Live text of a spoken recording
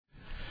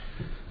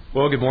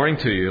Well, good morning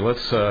to you.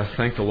 Let's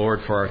thank the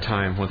Lord for our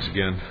time once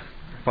again.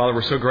 Father,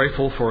 we're so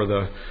grateful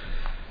for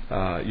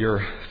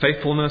your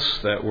faithfulness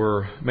that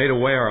we're made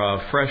aware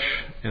of fresh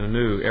and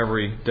anew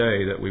every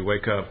day that we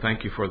wake up.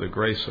 Thank you for the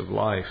grace of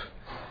life.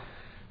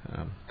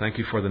 Thank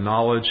you for the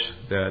knowledge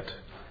that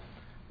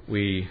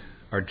we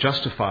are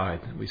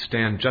justified. We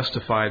stand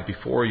justified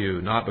before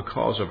you, not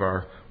because of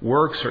our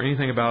works or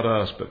anything about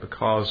us, but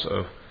because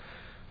of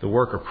the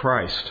work of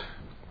Christ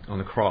on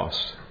the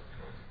cross.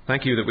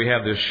 Thank you that we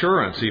have the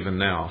assurance even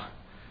now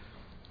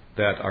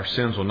that our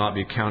sins will not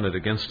be counted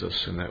against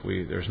us and that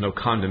there's no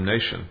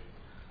condemnation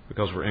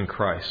because we're in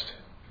Christ.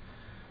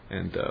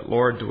 And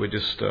Lord, we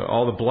just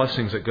all the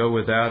blessings that go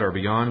with that are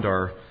beyond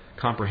our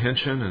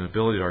comprehension and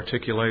ability to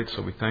articulate.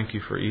 So we thank you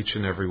for each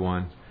and every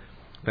one.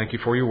 Thank you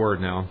for your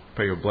word now.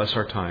 Pray you'll bless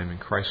our time. In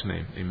Christ's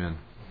name, amen.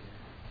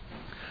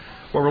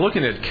 Well, we're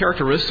looking at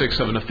characteristics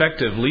of an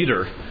effective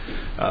leader.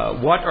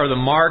 What are the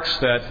marks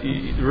that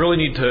you really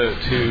need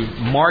to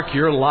mark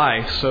your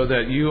life so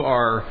that you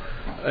are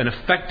an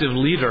effective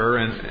leader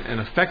and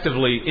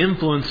effectively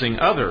influencing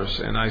others?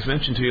 And I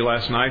mentioned to you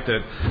last night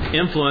that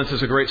influence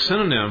is a great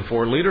synonym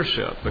for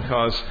leadership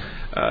because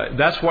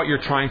that's what you're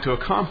trying to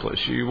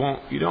accomplish. You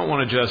don't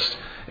want to just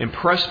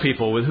impress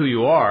people with who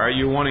you are.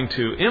 You're wanting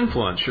to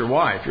influence your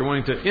wife. You're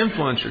wanting to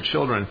influence your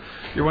children.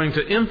 You're wanting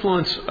to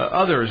influence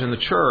others in the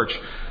church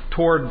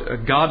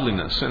toward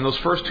godliness. And those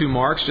first two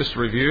marks, just to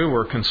review,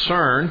 were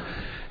concern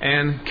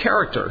and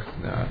character.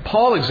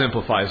 Paul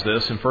exemplifies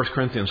this in 1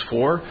 Corinthians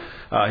 4.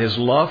 His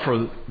love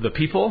for the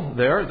people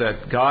there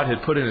that God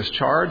had put in his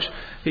charge,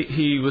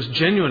 he was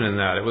genuine in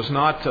that. It was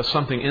not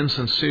something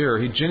insincere.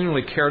 He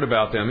genuinely cared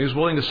about them. He was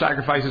willing to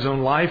sacrifice his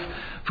own life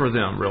for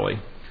them, really.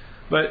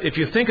 But if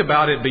you think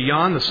about it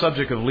beyond the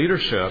subject of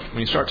leadership, when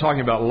you start talking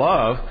about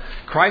love,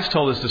 Christ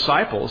told his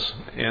disciples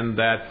in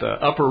that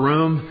upper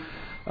room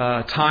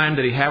time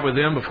that he had with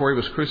them before he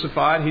was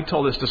crucified, he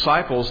told his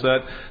disciples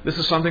that this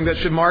is something that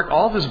should mark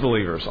all of his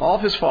believers, all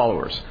of his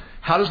followers.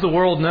 How does the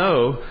world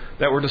know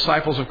that we're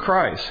disciples of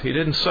Christ? He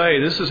didn't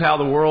say, this is how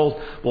the world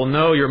will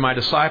know you're my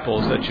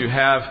disciples, that you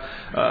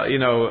have,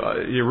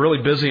 you're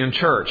really busy in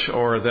church,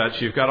 or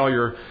that you've got all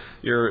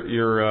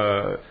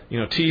your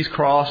T's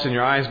crossed and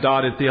your I's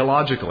dotted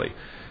theologically.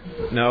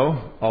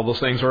 No, all those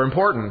things are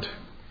important.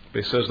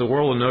 But he says the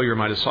world will know you're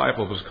my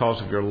disciples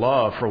because of your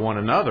love for one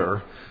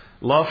another,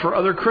 love for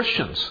other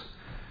Christians.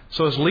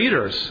 So as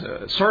leaders,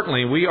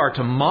 certainly we are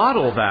to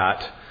model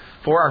that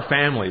for our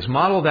families,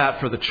 model that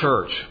for the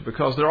church,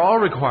 because they're all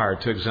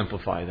required to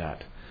exemplify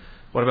that.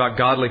 What about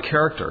godly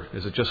character?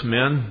 Is it just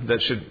men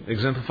that should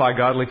exemplify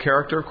godly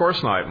character? Of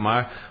course not.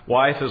 My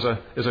wife is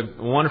a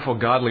wonderful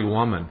godly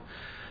woman,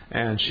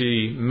 and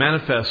she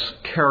manifests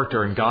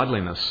character and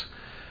godliness.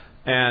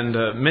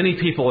 And many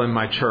people in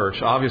my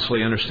church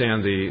obviously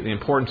understand the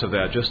importance of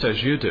that, just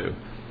as you do.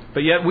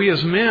 But yet we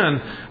as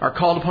men are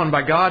called upon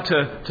by God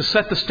to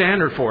set the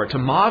standard for it, to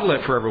model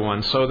it for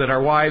everyone so that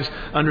our wives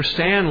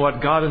understand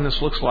what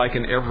godliness looks like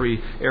in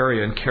every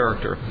area and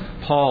character.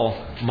 Paul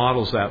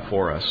models that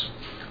for us.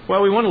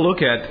 Well, we want to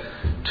look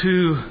at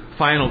two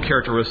final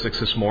characteristics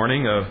this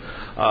morning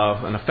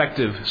of an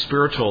effective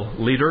spiritual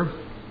leader.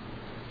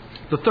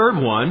 The third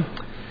one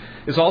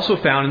is also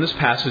found in this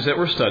passage that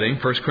we're studying,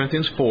 1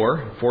 Corinthians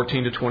 4,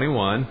 14 to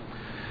 21.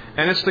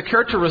 And it's the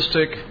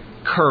characteristic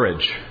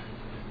courage.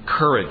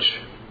 Courage.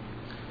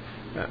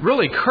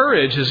 Really,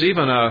 courage is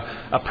even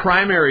a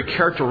primary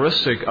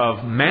characteristic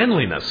of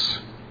manliness.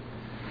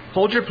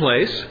 Hold your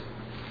place.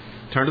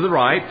 Turn to the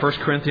right, 1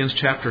 Corinthians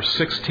chapter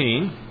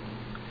 16.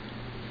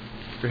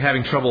 If you're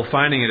having trouble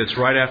finding it, it's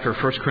right after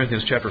 1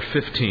 Corinthians chapter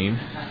 15.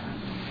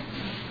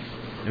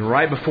 And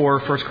right before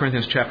 1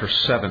 Corinthians chapter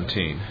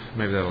 17.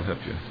 Maybe that'll help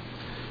you.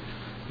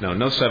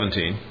 No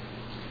 17.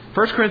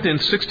 1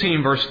 Corinthians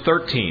 16, verse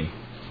 13.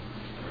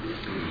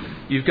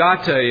 You've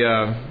got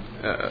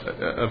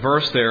a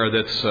verse there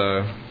that's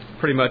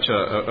pretty much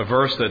a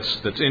verse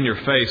that's in your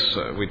face,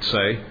 we'd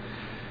say.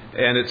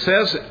 And it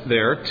says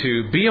there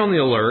to be on the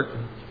alert,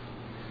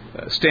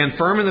 stand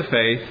firm in the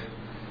faith.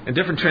 And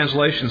different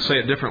translations say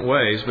it different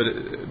ways,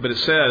 but it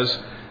says,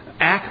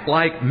 act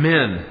like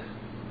men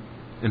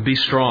and be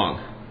strong.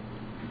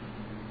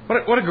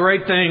 What a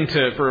great thing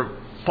for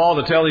Paul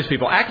to tell these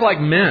people, act like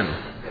men.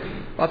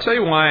 I'll tell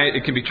you why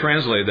it can be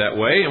translated that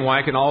way and why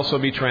it can also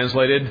be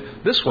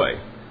translated this way.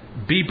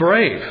 Be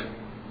brave.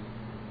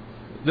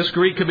 This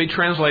Greek could be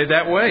translated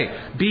that way.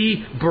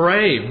 Be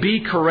brave. Be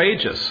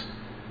courageous.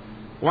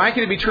 Why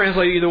can it be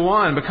translated either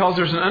one? Because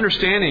there's an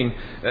understanding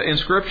in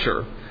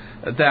Scripture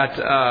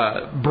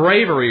that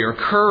bravery or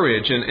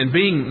courage and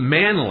being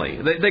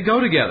manly, they go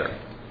together.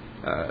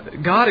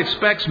 God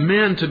expects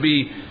men to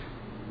be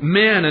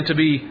men and to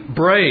be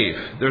brave.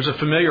 There's a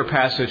familiar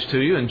passage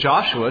to you in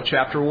Joshua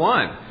chapter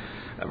 1,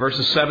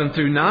 verses 7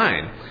 through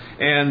 9.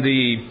 And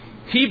the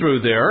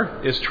Hebrew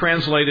there is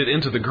translated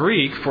into the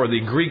Greek for the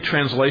Greek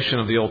translation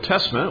of the Old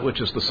Testament,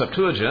 which is the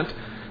Septuagint.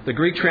 The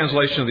Greek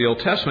translation of the Old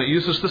Testament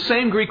uses the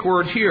same Greek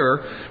word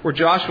here, where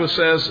Joshua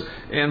says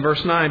in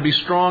verse 9, be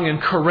strong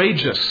and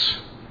courageous.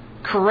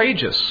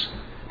 Courageous.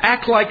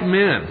 Act like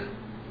men.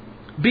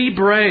 Be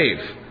brave.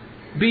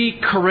 Be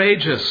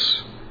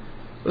courageous.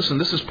 Listen,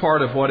 this is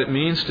part of what it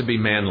means to be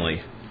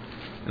manly.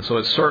 And so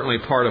it's certainly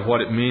part of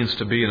what it means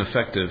to be an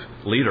effective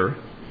leader.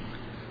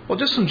 Well,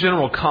 just some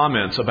general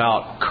comments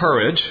about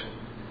courage.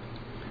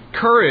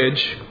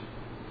 Courage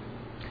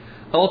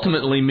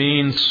ultimately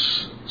means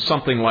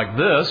something like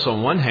this.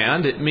 On one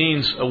hand, it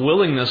means a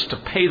willingness to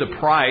pay the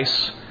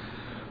price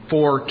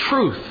for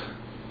truth.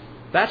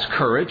 That's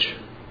courage.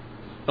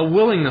 A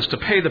willingness to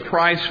pay the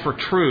price for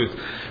truth.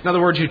 In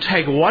other words, you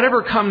take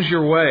whatever comes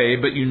your way,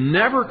 but you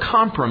never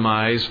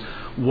compromise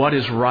what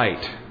is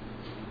right.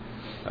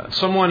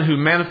 Someone who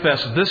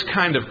manifests this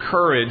kind of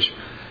courage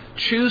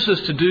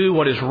chooses to do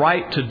what is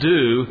right to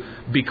do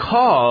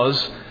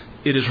because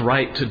it is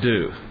right to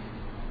do.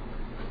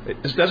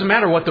 It doesn't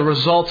matter what the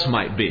results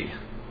might be.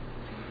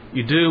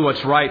 You do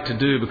what's right to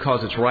do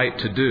because it's right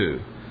to do.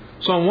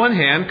 So on one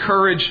hand,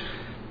 courage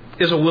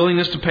is a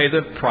willingness to pay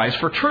the price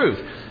for truth.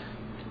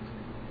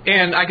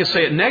 And I could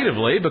say it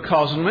negatively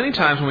because many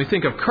times when we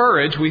think of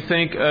courage, we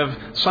think of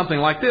something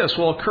like this.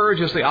 Well, courage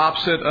is the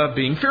opposite of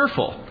being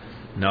fearful.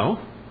 No,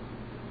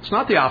 it's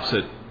not the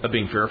opposite of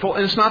being fearful,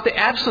 and it's not the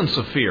absence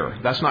of fear.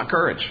 That's not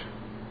courage.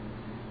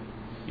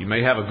 You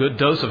may have a good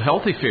dose of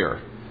healthy fear,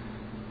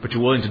 but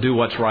you're willing to do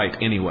what's right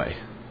anyway,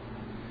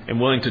 and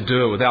willing to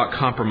do it without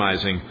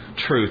compromising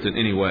truth in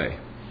any way.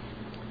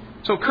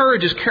 So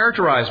courage is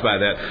characterized by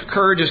that.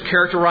 Courage is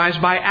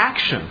characterized by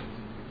action.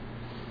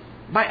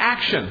 By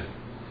action.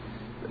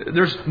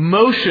 There's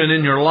motion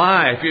in your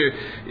life.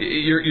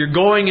 You're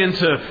going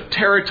into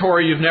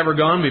territory you've never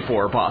gone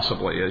before,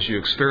 possibly, as you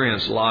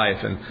experience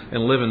life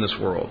and live in this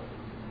world.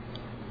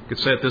 You could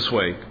say it this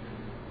way.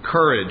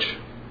 Courage,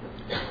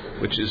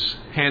 which is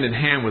hand in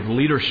hand with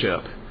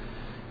leadership,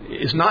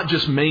 is not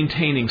just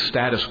maintaining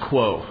status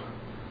quo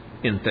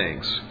in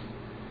things.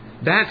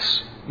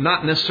 That's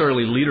not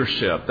necessarily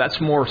leadership.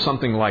 That's more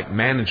something like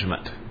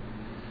management.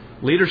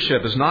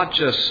 Leadership is not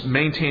just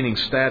maintaining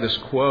status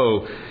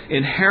quo.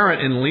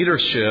 Inherent in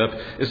leadership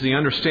is the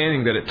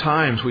understanding that at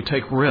times we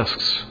take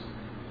risks.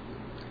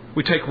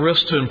 We take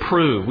risks to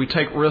improve. We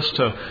take risks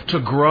to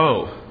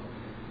grow.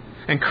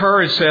 And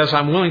courage says,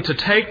 I'm willing to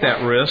take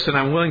that risk and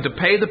I'm willing to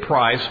pay the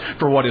price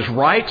for what is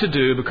right to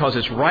do because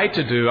it's right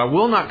to do. I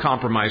will not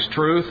compromise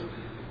truth.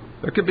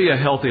 There could be a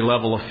healthy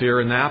level of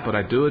fear in that, but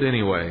I do it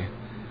anyway.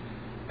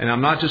 And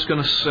I'm not just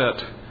going to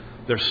sit.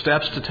 There's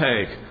steps to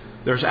take.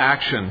 There's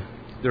action.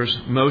 There's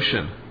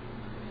motion.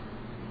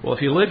 Well,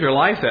 if you live your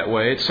life that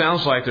way, it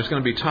sounds like there's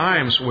going to be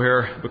times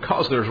where,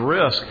 because there's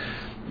risk,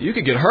 you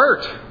could get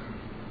hurt.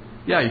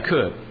 Yeah, you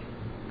could.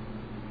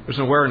 There's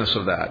an awareness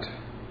of that.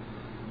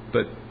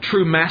 But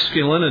true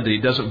masculinity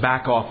doesn't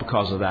back off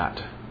because of that.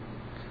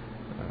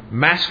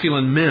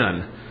 Masculine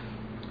men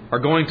are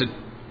going to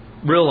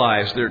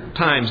realize there are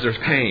times there's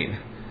pain.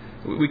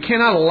 We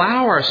cannot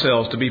allow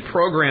ourselves to be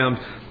programmed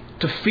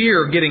to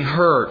fear getting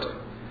hurt.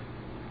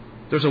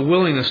 There's a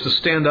willingness to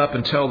stand up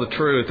and tell the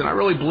truth. And I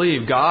really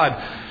believe God,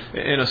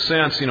 in a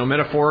sense,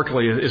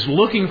 metaphorically, is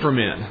looking for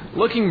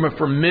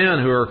men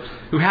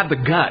who have the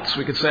guts,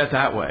 we could say it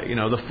that way,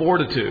 the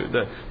fortitude,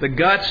 the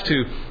guts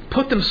to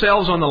put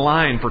themselves on the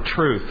line for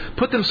truth,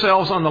 put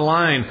themselves on the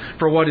line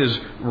for what is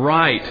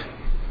right,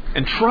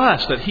 and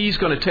trust that He's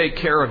going to take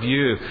care of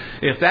you.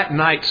 If that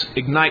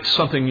ignites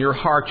something in your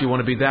heart, you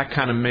want to be that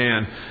kind of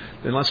man,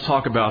 then let's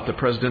talk about the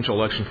presidential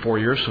election 4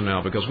 years from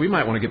now, because we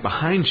might want to get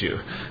behind you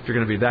if you're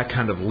going to be that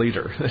kind of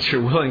leader, that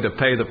you're willing to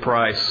pay the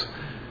price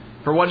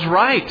for what's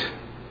right,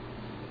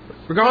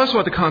 regardless of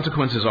what the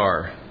consequences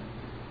are.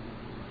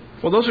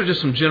 Well, those are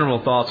just some general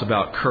thoughts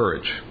about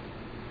courage.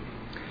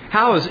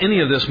 How is any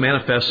of this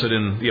manifested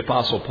in the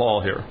Apostle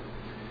Paul here?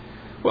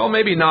 Well,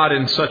 maybe not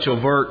in such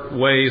overt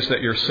ways that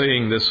you're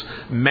seeing this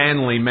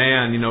manly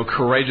man,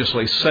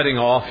 courageously setting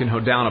off,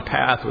 down a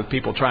path with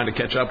people trying to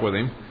catch up with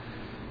him.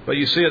 But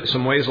you see it in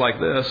some ways like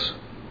this.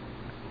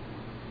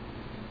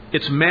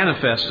 It's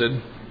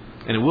manifested,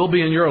 and it will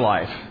be in your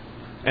life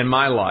and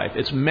my life.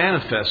 It's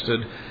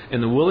manifested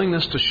in the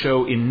willingness to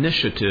show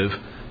initiative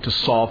to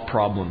solve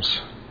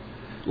problems.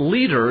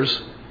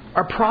 Leaders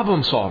are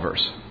problem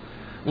solvers.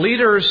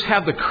 Leaders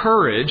have the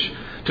courage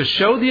to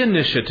show the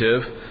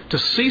initiative, to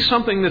see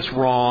something that's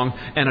wrong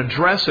and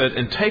address it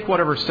and take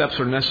whatever steps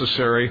are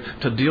necessary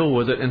to deal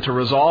with it and to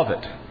resolve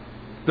it.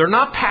 They're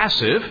not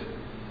passive.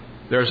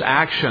 There's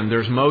action.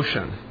 There's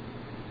motion.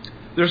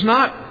 There's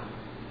not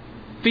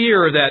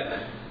fear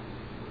that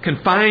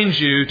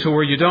confines you to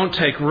where you don't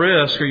take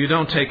risk or you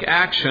don't take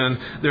action.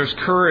 There's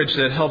courage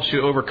that helps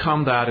you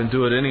overcome that and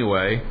do it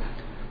anyway.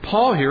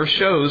 Paul here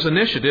shows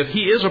initiative.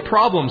 He is a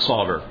problem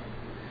solver.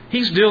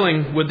 He's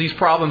dealing with these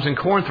problems in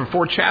Corinth for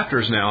 4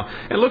 chapters now.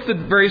 And look at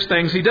the various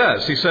things he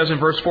does. He says in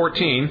verse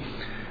 14,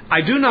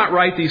 I do not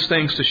write these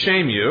things to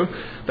shame you.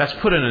 That's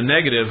put in a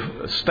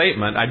negative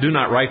statement. I do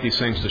not write these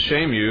things to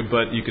shame you.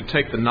 But you could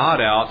take the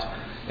not out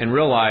and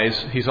realize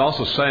he's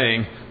also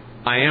saying,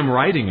 I am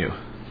writing you.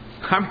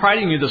 I'm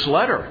writing you this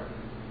letter.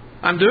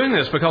 I'm doing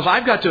this because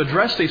I've got to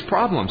address these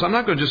problems. I'm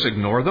not going to just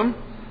ignore them.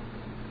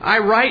 I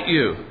write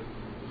you.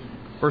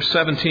 Verse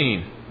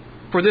 17.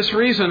 For this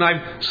reason,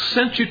 I've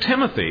sent you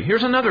Timothy.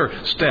 Here's another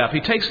step. He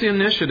takes the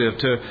initiative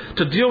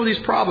to deal with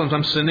these problems.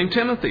 I'm sending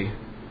Timothy.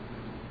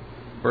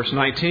 Verse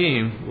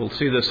 19, we'll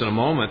see this in a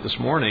moment this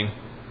morning.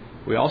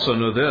 We also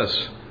know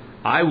this.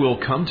 I will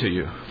come to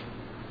you.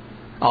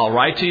 I'll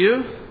write to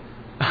you.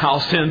 I'll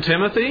send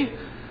Timothy.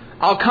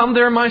 I'll come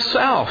there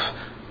myself.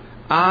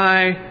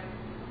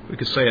 We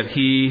could say it,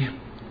 he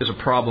is a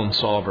problem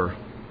solver.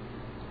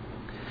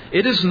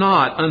 It is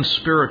not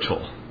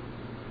unspiritual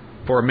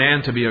for a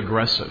man to be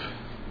aggressive.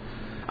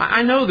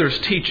 I know there's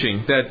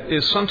teaching that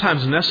is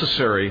sometimes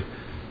necessary,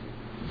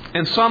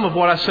 and some of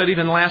what I said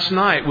even last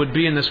night would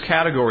be in this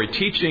category.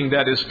 Teaching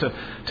that is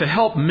to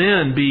help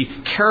men be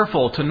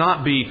careful to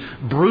not be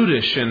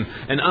brutish and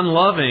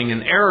unloving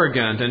and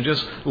arrogant and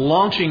just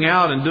launching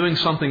out and doing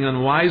something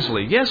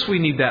unwisely. Yes, we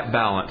need that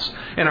balance.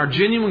 And our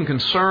genuine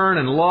concern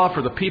and love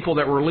for the people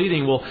that we're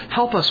leading will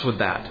help us with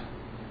that.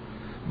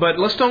 But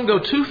let's don't go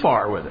too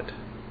far with it.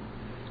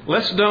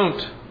 Let's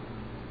don't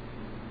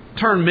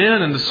turn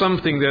men into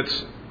something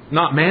that's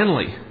not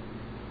manly.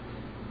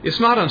 It's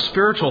not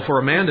unspiritual for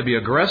a man to be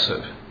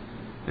aggressive.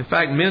 In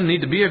fact, men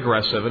need to be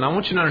aggressive. And I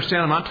want you to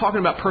understand, I'm not talking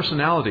about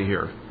personality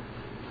here.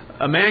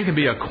 A man can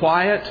be a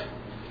quiet,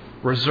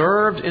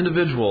 reserved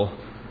individual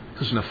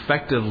who's an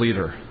effective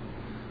leader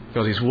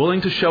because he's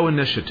willing to show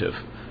initiative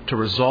to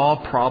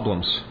resolve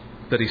problems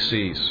that he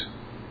sees.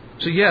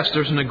 So yes,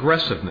 there's an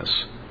aggressiveness.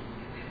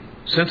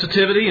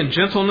 Sensitivity and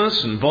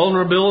gentleness and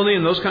vulnerability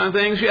and those kind of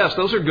things, yes,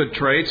 those are good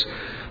traits.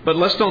 But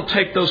let's don't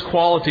take those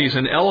qualities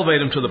and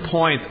elevate them to the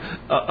point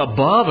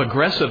above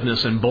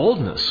aggressiveness and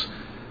boldness,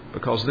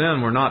 because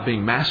then we're not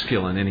being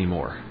masculine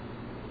anymore.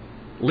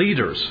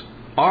 Leaders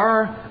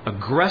are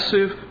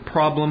aggressive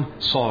problem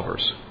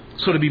solvers.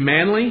 So to be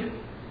manly,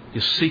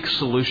 you seek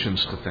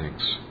solutions to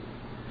things.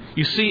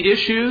 You see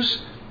issues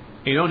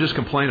and you don't just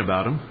complain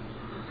about them.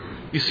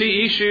 You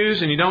see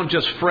issues and you don't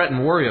just fret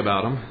and worry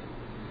about them.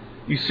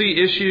 You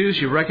see issues,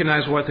 you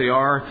recognize what they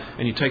are,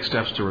 and you take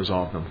steps to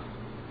resolve them.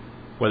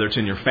 Whether it's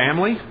in your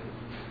family,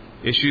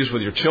 issues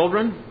with your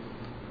children,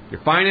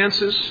 your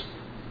finances,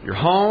 your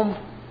home,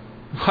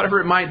 whatever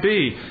it might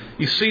be,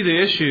 you see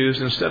the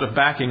issues instead of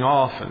backing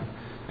off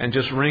and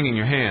just wringing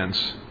your hands.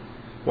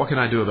 What can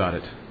I do about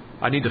it?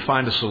 I need to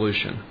find a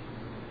solution.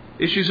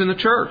 Issues in the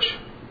church.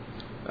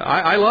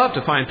 I love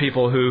to find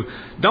people who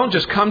don't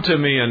just come to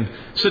me and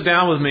sit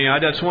down with me. I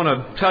just want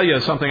to tell you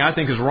something I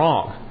think is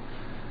wrong.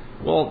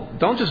 Well,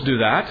 don't just do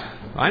that.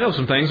 I know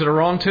some things that are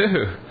wrong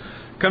too.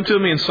 Come to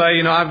me and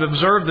say, I've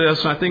observed this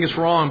and I think it's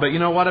wrong, but you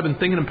know what? I've been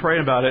thinking and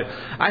praying about it.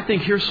 I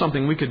think here's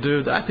something we could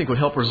do that I think would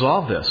help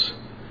resolve this.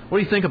 What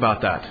do you think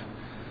about that?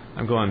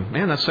 I'm going,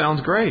 man, that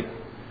sounds great.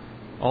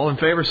 All in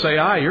favor say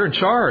aye. You're in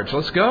charge.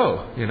 Let's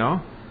go.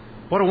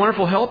 What a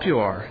wonderful help you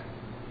are.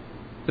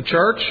 The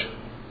church,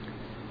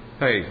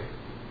 hey,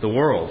 the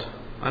world.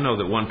 I know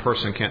that one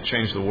person can't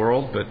change the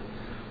world, but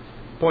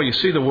boy, you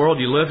see the world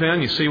you live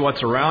in, you see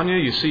what's around you,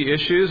 you see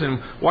issues,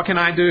 and what can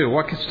I do?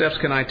 What steps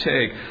can I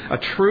take? A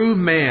true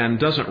man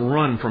doesn't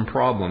run from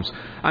problems.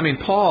 I mean,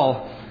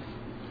 Paul,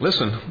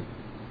 listen,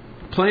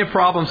 plenty of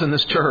problems in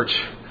this church.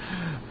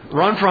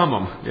 Run from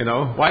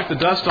them, wipe the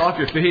dust off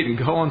your feet and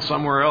go on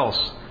somewhere else.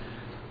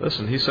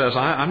 Listen, he says,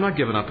 I'm not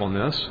giving up on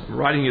this. I'm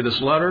writing you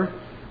this letter.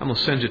 I'm going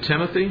to send you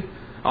Timothy.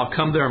 I'll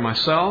come there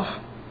myself.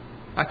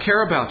 I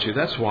care about you,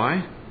 that's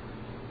why.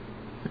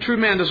 A true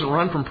man doesn't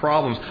run from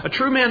problems. A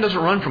true man doesn't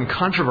run from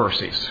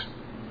controversies.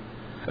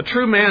 A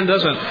true man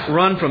doesn't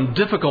run from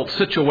difficult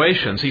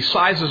situations. He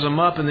sizes them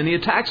up and then he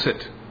attacks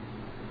it.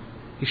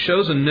 He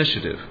shows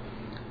initiative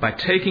by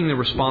taking the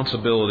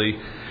responsibility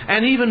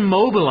and even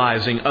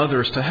mobilizing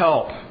others to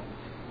help.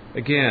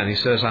 Again, he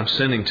says, I'm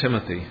sending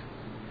Timothy.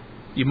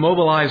 You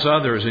mobilize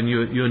others and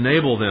you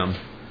enable them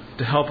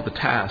to help with the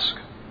task.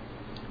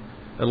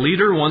 A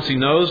leader, once he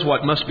knows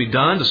what must be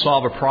done to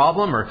solve a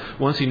problem, or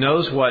once he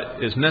knows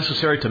what is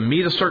necessary to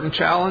meet a certain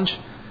challenge,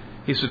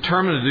 he's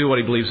determined to do what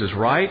he believes is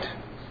right.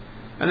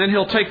 And then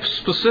he'll take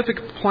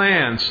specific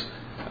plans.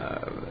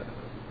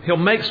 He'll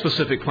make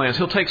specific plans.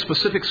 He'll take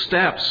specific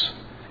steps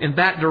in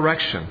that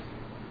direction.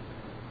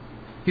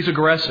 He's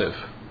aggressive.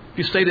 If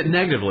you state it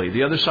negatively,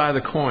 the other side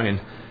of the coin,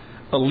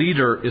 a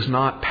leader is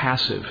not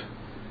passive.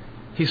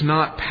 He's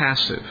not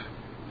passive.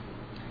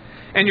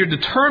 And you're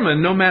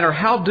determined no matter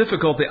how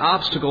difficult the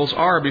obstacles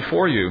are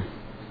before you.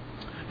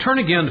 Turn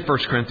again to 1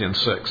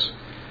 Corinthians 6.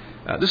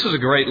 This is a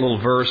great little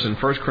verse in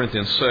 1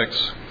 Corinthians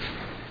 6.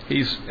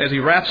 As he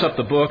wraps up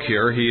the book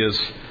here, he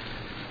is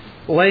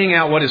laying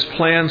out what his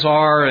plans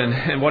are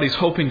and what he's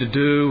hoping to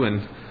do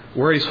and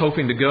where he's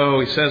hoping to go.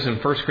 He says in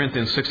 1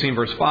 Corinthians 16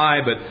 verse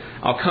 5, but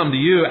I'll come to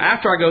you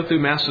after I go through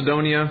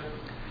Macedonia,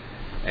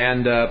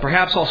 and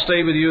perhaps I'll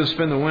stay with you and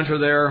spend the winter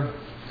there.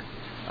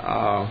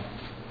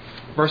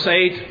 Verse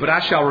 8, but I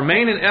shall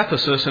remain in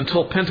Ephesus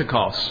until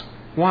Pentecost.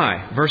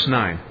 Why? Verse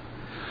 9.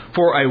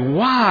 For a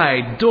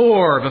wide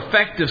door of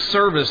effective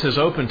service has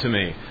opened to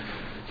me.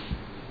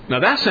 Now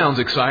that sounds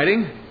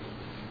exciting.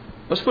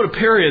 Let's put a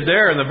period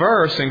there in the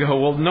verse and go,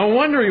 well, no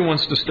wonder he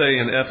wants to stay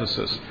in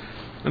Ephesus.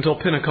 until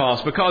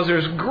Pentecost, because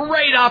there's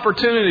great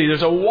opportunity.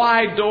 There's a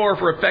wide door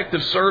for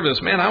effective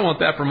service. Man, I want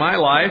that for my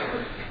life.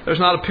 There's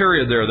not a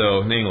period there,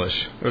 though, in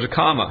English. There's a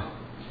comma.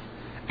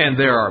 And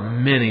there are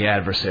many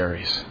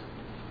adversaries.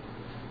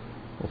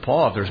 Well,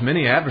 Paul, if there's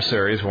many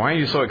adversaries, why are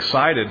you so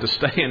excited to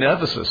stay in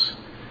Ephesus?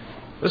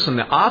 Listen,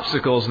 the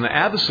obstacles and the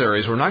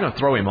adversaries, we're not going to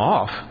throw him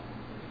off.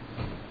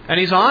 And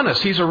he's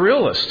honest. He's a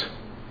realist.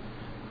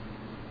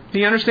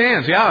 He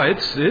understands,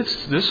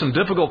 there's some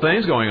difficult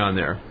things going on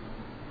there.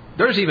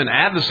 There's even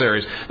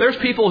adversaries. There's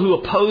people who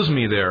oppose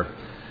me there.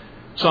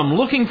 So I'm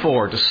looking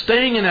forward to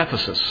staying in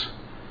Ephesus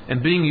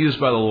and being used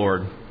by the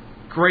Lord.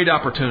 Great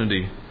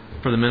opportunity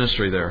for the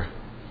ministry there.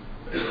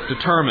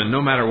 Determined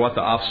no matter what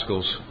the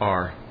obstacles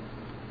are.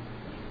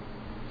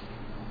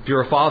 If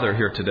you're a father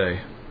here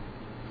today,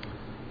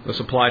 let's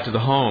apply it to the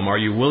home. Are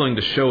you willing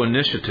to show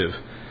initiative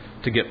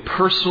to get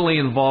personally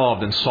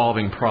involved in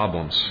solving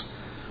problems?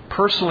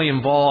 Personally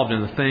involved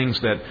in the things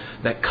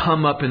that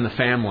come up in the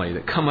family,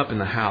 that come up in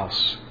the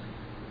house.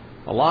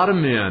 A lot of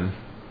men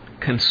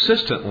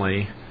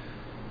consistently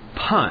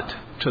punt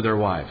to their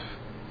wife.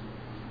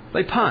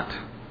 They punt.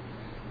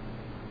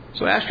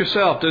 So ask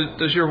yourself,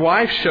 does your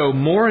wife show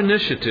more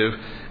initiative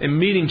in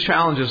meeting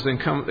challenges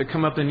that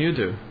come up than you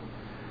do?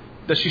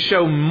 Does she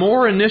show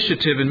more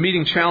initiative in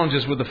meeting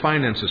challenges with the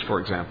finances, for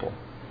example?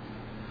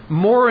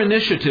 More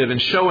initiative in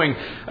showing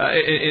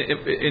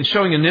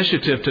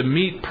initiative to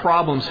meet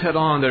problems head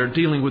on that are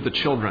dealing with the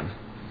children.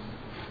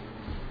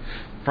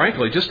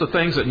 Frankly, just the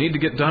things that need to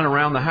get done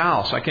around the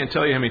house. I can't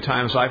tell you how many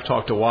times I've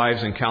talked to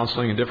wives in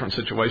counseling in different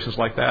situations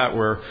like that,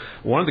 where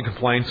one of the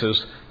complaints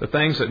is the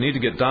things that need to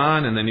get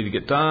done, and they need to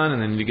get done,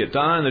 and they need to get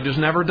done, and they're just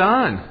never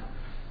done.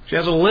 She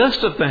has a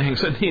list of things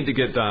that need to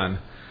get done.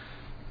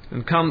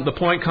 And the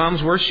point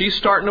comes where she's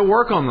starting to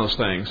work on those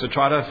things to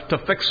try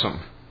to fix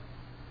them.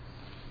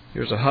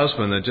 Here's a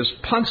husband that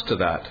just punts to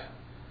that.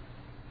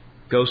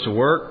 Goes to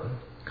work,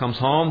 comes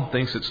home,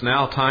 thinks it's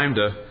now time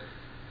to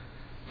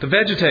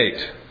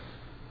vegetate.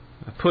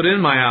 I put in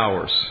my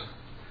hours.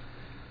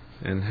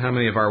 And how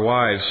many of our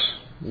wives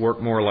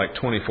work more like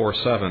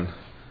 24/7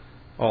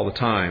 all the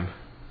time,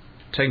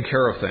 taking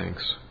care of things?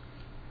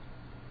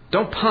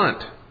 Don't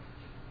punt.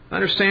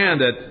 Understand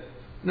that,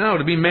 no,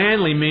 to be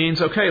manly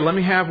means, okay, let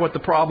me have what the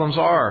problems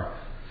are.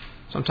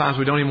 Sometimes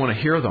we don't even want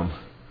to hear them.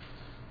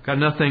 Got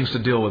enough things to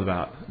deal with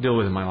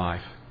in my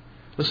life.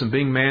 Listen,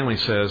 being manly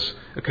says,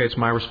 okay, it's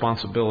my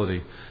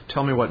responsibility.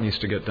 Tell me what needs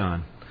to get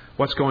done.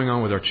 What's going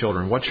on with our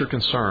children? What's your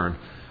concern?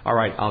 All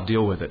right, I'll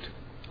deal with it.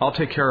 I'll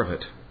take care of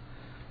it.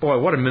 Boy,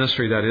 what a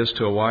ministry that is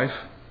to a wife.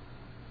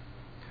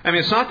 I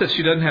mean, it's not that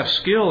she doesn't have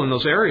skill in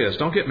those areas.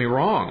 Don't get me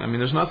wrong. I mean,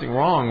 there's nothing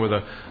wrong with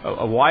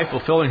a wife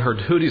fulfilling her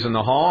duties in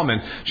the home,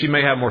 and she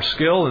may have more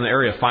skill in the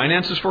area of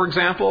finances, for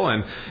example,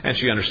 and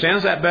she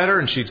understands that better,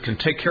 and she can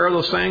take care of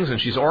those things,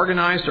 and she's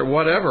organized or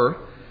whatever.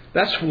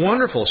 That's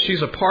wonderful.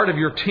 She's a part of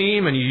your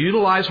team, and you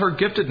utilize her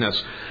giftedness.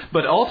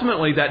 But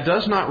ultimately, that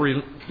does not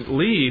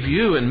relieve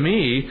you and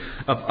me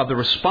of the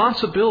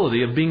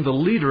responsibility of being the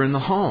leader in the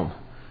home,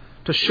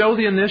 to show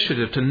the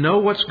initiative, to know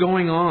what's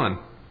going on.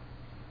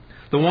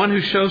 The one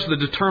who shows the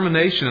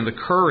determination and the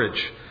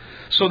courage,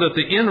 so that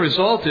the end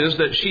result is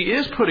that she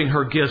is putting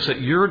her gifts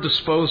at your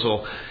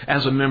disposal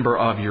as a member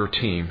of your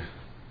team.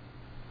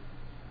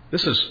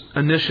 This is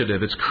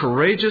initiative. It's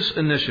courageous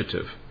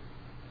initiative.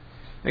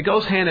 It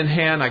goes hand in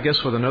hand, I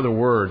guess, with another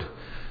word,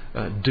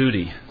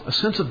 duty, a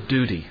sense of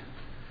duty.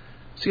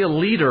 See, a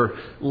leader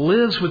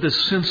lives with this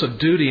sense of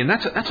duty, and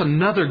that's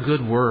another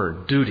good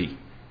word, duty.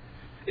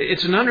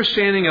 It's an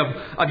understanding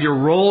of your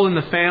role in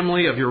the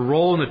family, of your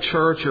role in the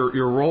church,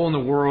 your role in the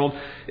world.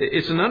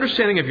 It's an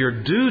understanding of your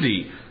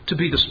duty to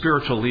be the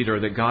spiritual leader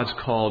that God's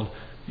called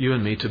you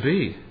and me to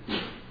be.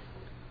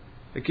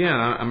 Again,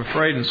 I'm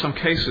afraid in some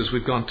cases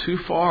we've gone too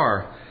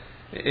far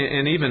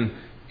in even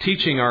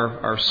teaching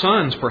our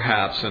sons,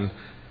 perhaps, and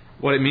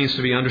what it means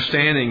to be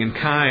understanding and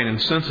kind and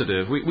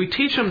sensitive. We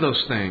teach them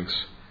those things.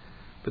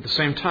 But at the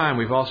same time,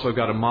 we've also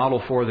got to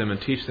model for them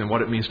and teach them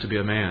what it means to be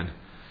a man.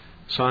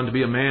 Son, to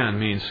be a man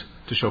means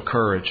to show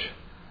courage.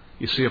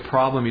 You see a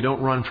problem, you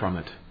don't run from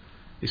it.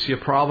 You see a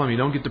problem, you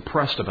don't get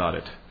depressed about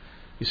it.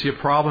 You see a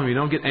problem, you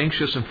don't get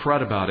anxious and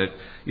fret about it.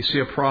 You see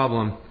a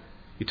problem,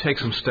 you take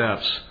some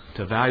steps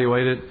to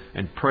evaluate it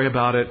and pray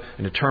about it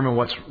and determine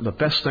what's the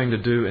best thing to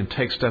do and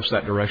take steps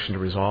that direction to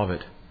resolve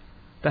it.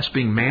 That's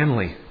being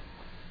manly.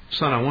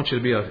 Son, I want you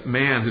to be a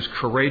man who's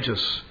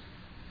courageous.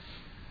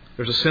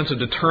 There's a sense of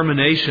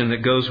determination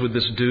that goes with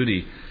this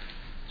duty,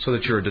 so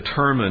that you're a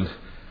determined,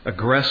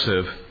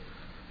 aggressive,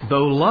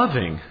 though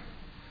loving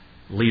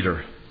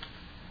leader.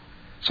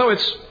 So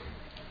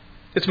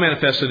it's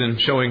manifested in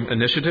showing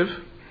initiative.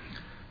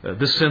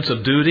 This sense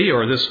of duty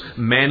or this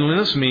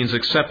manliness means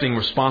accepting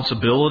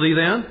responsibility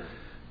then.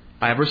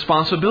 I have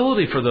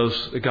responsibility for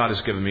those that God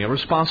has given me. A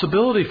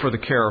responsibility for the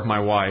care of my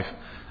wife.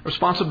 A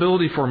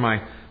responsibility for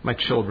my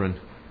children.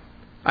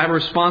 I have a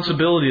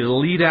responsibility to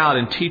lead out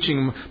in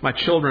teaching my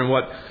children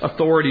what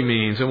authority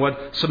means and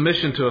what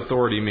submission to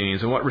authority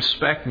means and what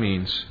respect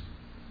means.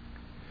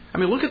 I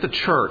mean, look at the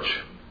church.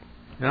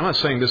 And I'm not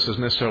saying this is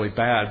necessarily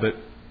bad, but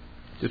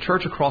The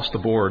church across the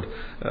board,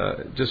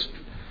 just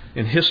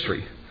in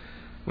history,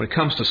 when it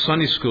comes to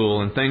Sunday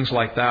school and things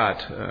like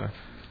that,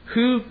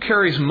 who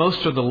carries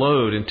most of the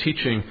load in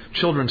teaching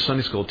children's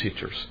Sunday school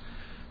teachers?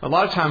 A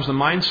lot of times the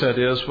mindset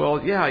is,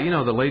 well, yeah,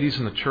 the ladies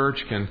in the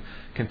church can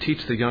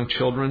teach the young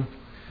children.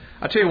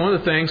 I tell you, one of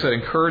the things that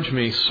encouraged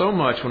me so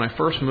much when I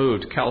first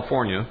moved to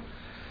California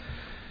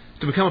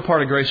to become a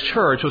part of Grace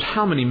Church was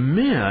how many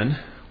men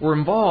were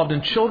involved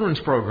in children's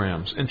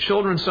programs and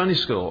children's Sunday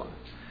school.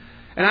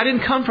 And I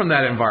didn't come from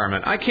that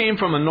environment. I came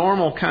from a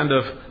normal kind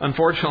of,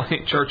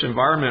 unfortunately, church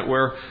environment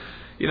where,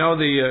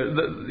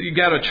 you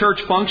got a church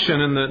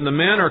function and the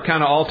men are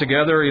kind of all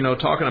together,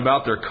 talking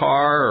about their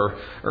car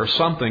or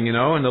something,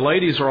 and the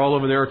ladies are all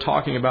over there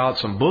talking about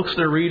some books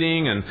they're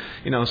reading and,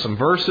 some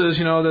verses,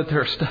 that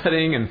they're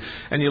studying.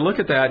 And you look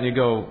at that and you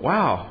go,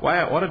 wow,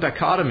 what a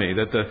dichotomy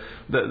that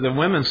the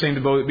women seem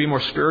to be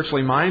more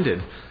spiritually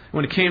minded.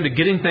 When it came to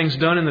getting things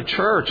done in the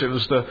church, it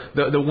was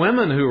the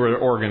women who were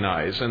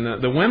organized and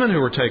the women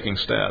who were taking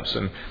steps.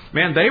 And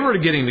man, they were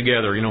getting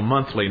together,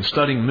 monthly and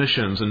studying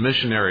missions and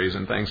missionaries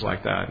and things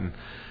like that.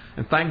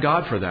 And thank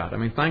God for that. I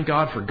mean, thank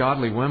God for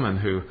godly women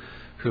who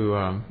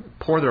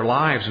pour their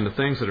lives into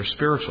things that are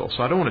spiritual.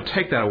 So I don't want to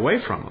take that away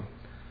from them.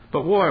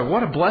 But boy,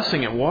 what a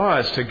blessing it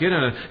was to get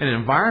in an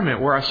environment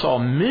where I saw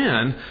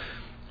men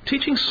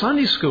teaching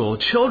Sunday school,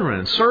 children,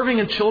 and serving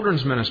in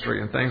children's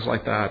ministry and things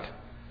like that.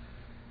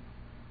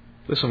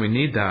 Listen, we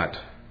need that.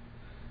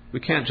 We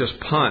can't just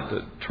punt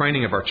the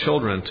training of our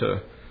children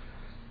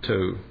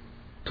to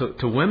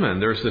women.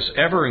 There's this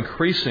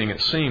ever-increasing,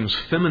 it seems,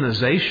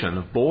 feminization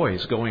of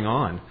boys going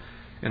on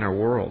in our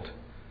world.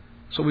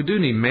 So we do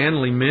need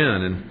manly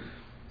men in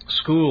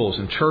schools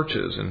and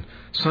churches and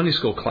Sunday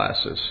school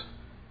classes.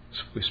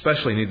 We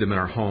especially need them in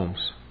our homes.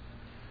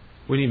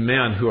 We need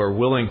men who are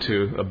willing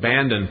to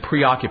abandon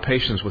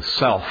preoccupations with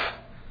self,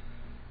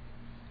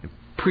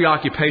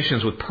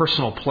 preoccupations with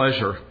personal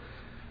pleasure,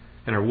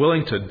 and are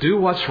willing to do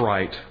what's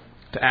right,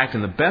 to act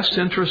in the best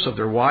interest of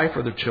their wife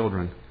or their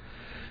children.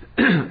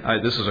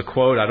 This is a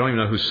quote. I don't even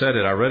know who said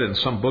it. I read it in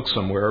some book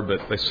somewhere,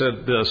 but they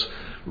said this: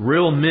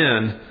 real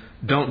men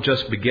don't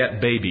just beget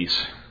babies.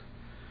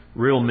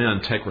 Real men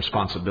take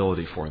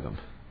responsibility for them,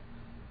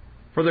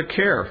 for their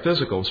care,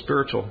 physical and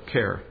spiritual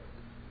care.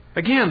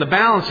 Again, the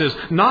balance is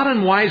not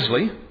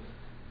unwisely.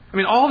 I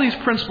mean, all these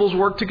principles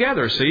work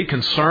together. See,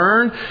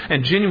 concern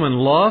and genuine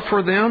love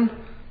for them,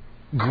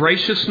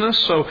 graciousness.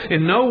 So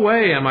in no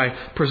way am I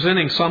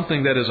presenting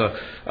something that is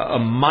a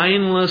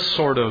mindless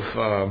sort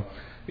of,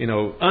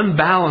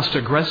 unbalanced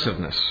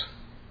aggressiveness,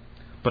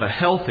 but a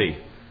healthy,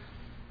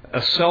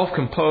 a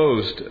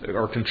self-composed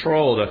or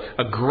controlled,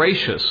 a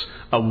gracious,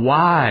 a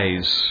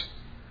wise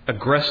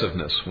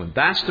aggressiveness when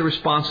that's the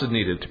response that's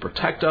needed to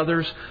protect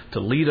others, to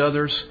lead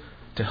others,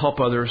 to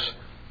help others,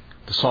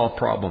 to solve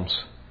problems.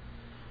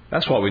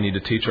 That's what we need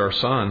to teach our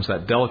sons,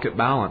 that delicate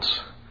balance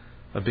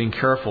of being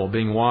careful,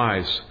 being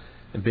wise,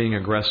 and being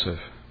aggressive.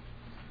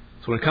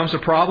 So when it comes to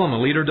problem, a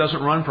leader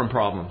doesn't run from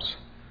problems.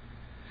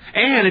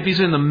 And if he's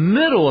in the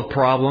middle of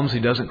problems, he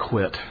doesn't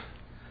quit.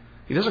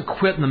 He doesn't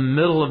quit in the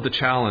middle of the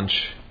challenge,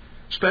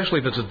 especially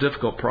if it's a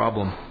difficult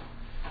problem.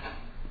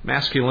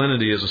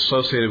 Masculinity is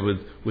associated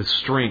with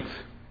strength.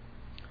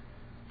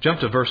 Jump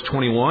to verse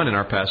 21 in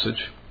our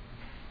passage.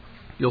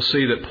 You'll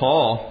see that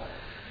Paul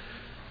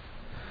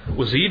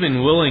was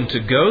even willing to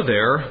go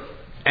there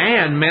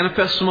and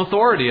manifest some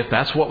authority if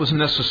that's what was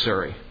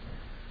necessary.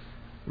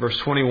 Verse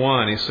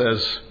 21, he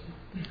says,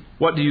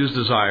 "What do you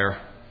desire?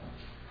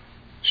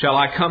 Shall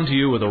I come to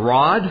you with a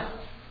rod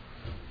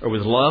or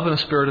with love and a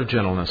spirit of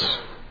gentleness?"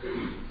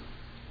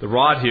 The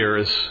rod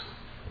here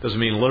doesn't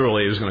mean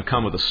literally he was going to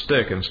come with a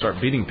stick and start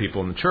beating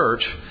people in the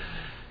church.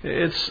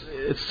 It's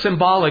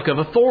symbolic of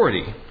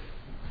authority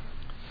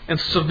and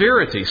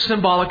severity,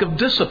 symbolic of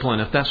discipline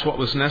if that's what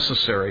was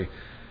necessary.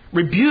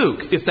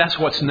 Rebuke if that's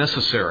what's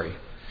necessary.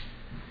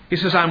 He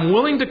says, I'm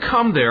willing to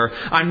come there.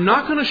 I'm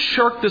not going to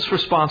shirk this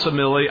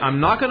responsibility. I'm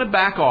not going to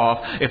back off.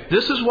 If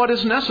this is what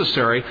is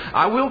necessary,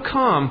 I will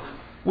come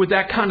with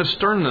that kind of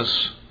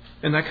sternness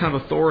and that kind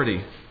of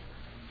authority.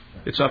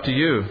 It's up to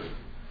you.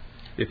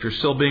 If you're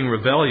still being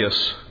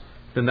rebellious,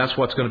 then that's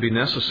what's going to be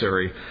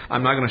necessary.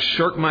 I'm not going to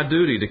shirk my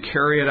duty to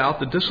carry it out,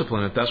 the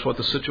discipline, if that's what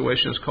the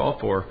situation is called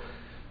for.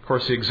 Of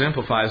course, he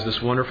exemplifies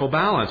this wonderful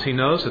balance. He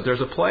knows that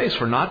there's a place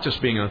for not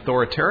just being an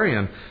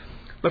authoritarian,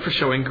 but for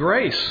showing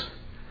grace.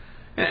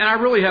 And I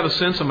really have a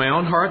sense in my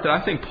own heart that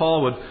I think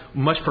Paul would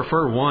much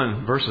prefer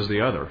one versus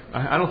the other.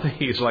 I don't think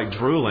he's like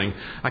drooling,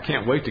 I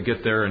can't wait to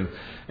get there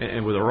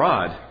and with a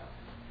rod.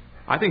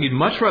 I think he'd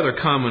much rather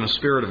come in a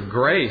spirit of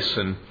grace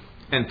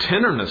and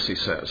tenderness, he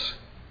says.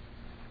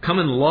 Come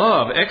in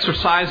love,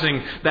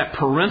 exercising that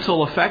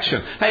parental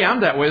affection. Hey, I'm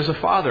that way as a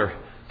father.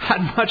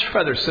 I'd much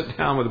rather sit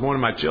down with one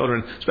of my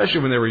children, especially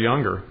when they were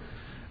younger.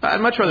 I'd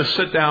much rather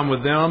sit down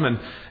with them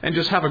and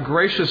just have a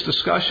gracious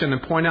discussion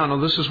and point out, no,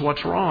 this is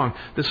what's wrong.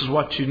 This is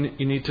what you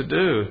need to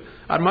do.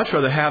 I'd much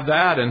rather have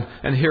that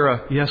and hear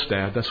a, yes,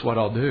 Dad, that's what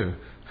I'll do.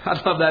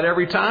 I'd love that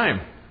every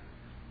time.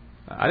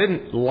 I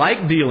didn't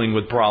like dealing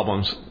with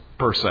problems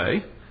per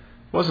se.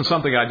 It wasn't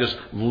something I just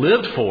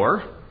lived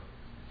for.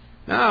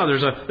 No,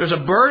 there's a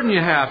burden you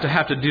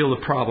have to deal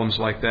with problems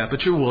like that,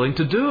 but you're willing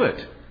to do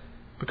it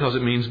because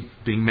it means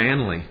being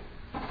manly.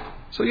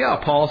 So yeah,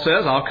 Paul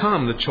says, I'll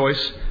come. The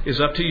choice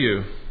is up to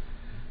you.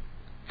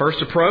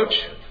 First approach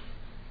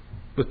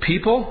with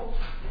people,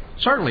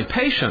 certainly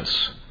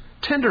patience,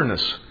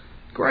 tenderness,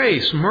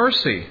 grace,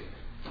 mercy.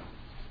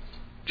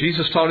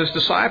 Jesus taught His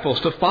disciples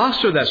to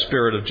foster that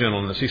spirit of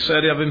gentleness. He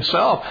said of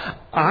Himself,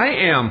 I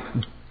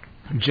am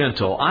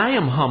gentle, I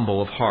am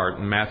humble of heart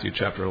in Matthew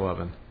chapter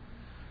 11.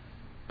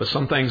 But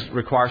some things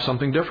require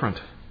something different.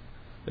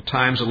 At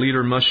times a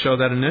leader must show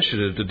that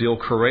initiative to deal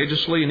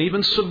courageously and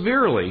even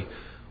severely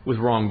with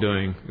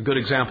wrongdoing. A good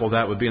example of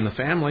that would be in the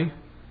family.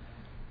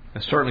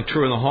 That's certainly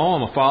true in the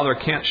home. A father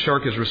can't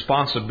shirk his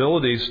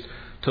responsibilities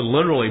to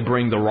literally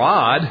bring the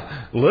rod,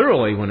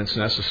 literally when it's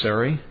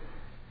necessary.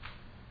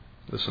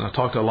 Listen, I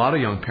talk to a lot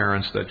of young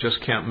parents that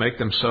just can't make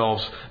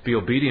themselves be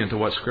obedient to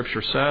what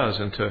Scripture says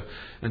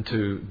and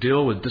to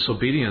deal with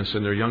disobedience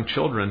in their young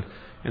children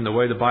in the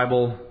way the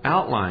Bible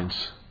outlines.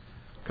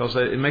 Because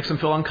it makes them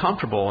feel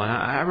uncomfortable. And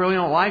I really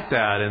don't like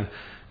that. And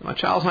my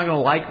child's not going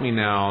to like me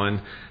now.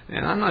 And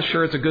I'm not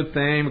sure it's a good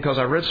thing because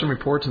I read some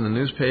reports in the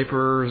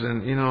newspapers.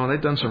 And,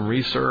 they've done some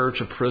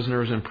research of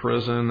prisoners in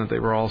prison that they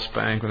were all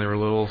spanked when they were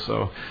little.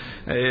 So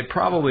it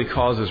probably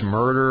causes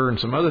murder and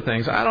some other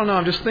things. I don't know.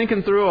 I'm just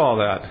thinking through all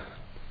that.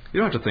 You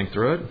don't have to think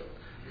through it.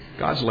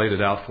 God's laid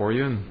it out for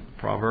you in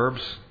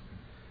Proverbs.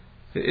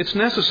 It's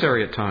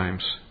necessary at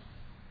times.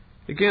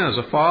 Again, as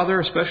a father,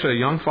 especially a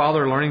young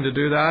father learning to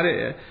do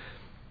that,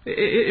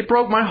 it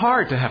broke my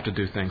heart to have to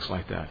do things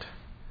like that.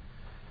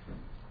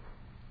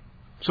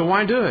 So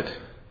why do it?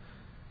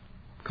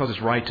 Because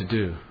it's right to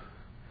do.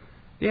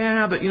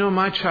 Yeah, but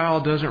my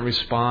child doesn't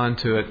respond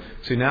to it.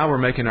 See, now we're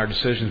making our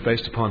decisions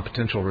based upon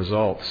potential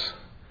results.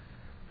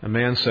 A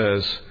man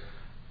says,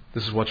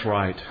 this is what's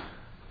right.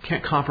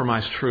 Can't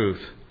compromise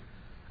truth.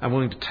 I'm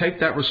willing to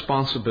take that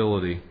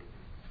responsibility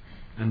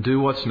and do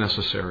what's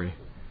necessary.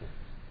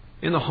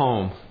 In the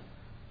home,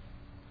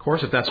 of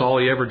course, if that's all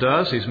he ever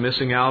does, he's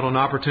missing out on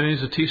opportunities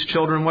to teach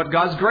children what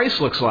God's grace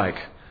looks like.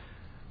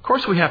 Of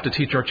course, we have to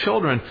teach our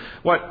children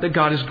that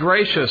God is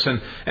gracious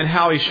and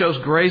how He shows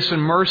grace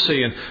and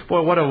mercy. And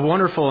boy, what a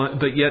wonderful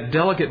but yet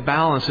delicate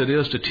balance it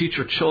is to teach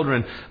your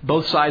children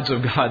both sides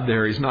of God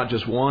there. He's not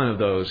just one of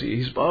those.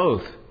 He's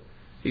both.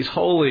 He's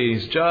holy,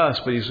 He's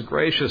just, but He's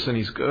gracious and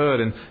He's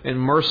good and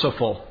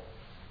merciful.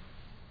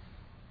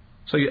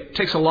 So it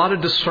takes a lot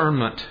of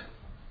discernment.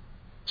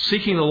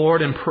 Seeking the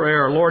Lord in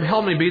prayer. Lord,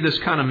 help me be this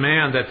kind of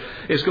man that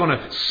is going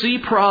to see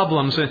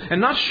problems and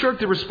not shirk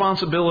the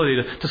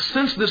responsibility to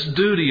sense this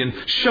duty and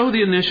show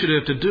the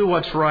initiative to do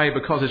what's right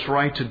because it's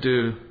right to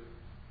do.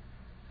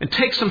 And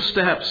take some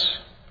steps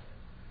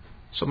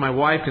so my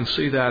wife can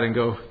see that and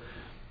go,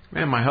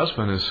 man, my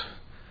husband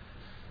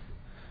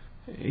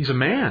he's a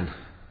man.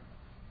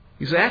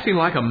 He's acting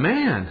like a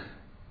man.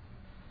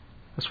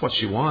 That's what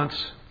she wants.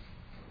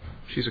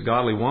 She's a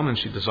godly woman.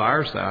 She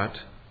desires that.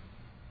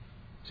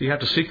 So you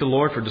have to seek the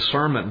Lord for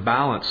discernment and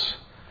balance,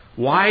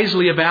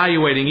 wisely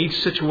evaluating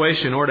each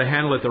situation in order to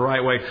handle it the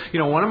right way.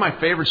 One of my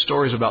favorite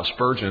stories about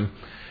Spurgeon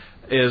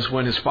is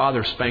when his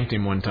father spanked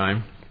him one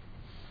time.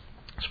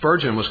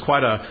 Spurgeon was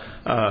quite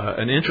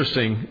an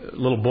interesting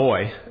little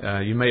boy.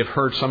 You may have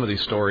heard some of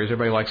these stories.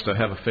 Everybody likes to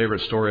have a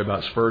favorite story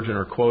about Spurgeon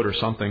or quote or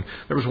something.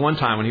 There was one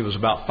time when he was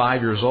about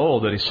 5 years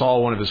old that he saw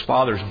one of his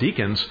father's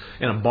deacons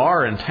in a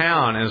bar in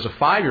town, and as a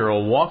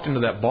 5-year-old walked into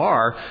that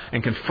bar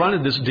and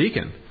confronted this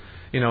deacon.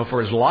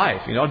 For his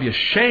life. To be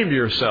ashamed of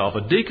yourself.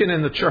 A deacon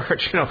in the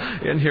church,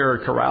 in here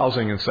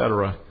carousing,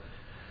 etc.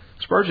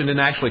 Spurgeon didn't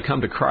actually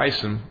come to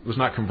Christ and was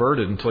not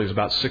converted until he was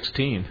about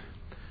 16.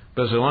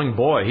 But as a young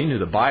boy, he knew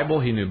the Bible.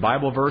 He knew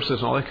Bible verses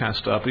and all that kind of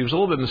stuff. But he was a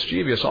little bit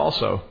mischievous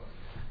also.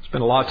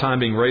 Spent a lot of time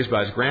being raised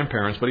by his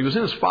grandparents. But he was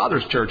in his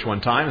father's church one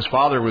time. His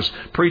father was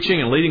preaching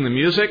and leading the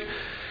music.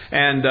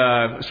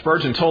 And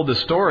Spurgeon told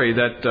this story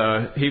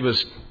that he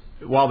was...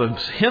 While the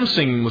hymn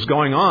singing was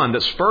going on,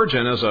 that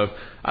Spurgeon,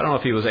 I don't know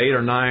if he was 8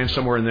 or 9,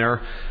 somewhere in there,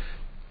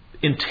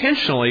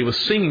 intentionally was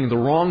singing the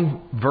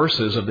wrong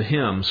verses of the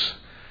hymns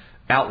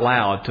out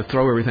loud to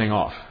throw everything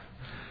off.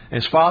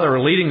 And his father,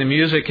 leading the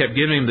music, kept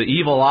giving him the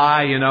evil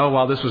eye,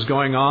 while this was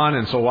going on.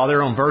 And so while they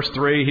were on verse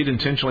 3, he'd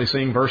intentionally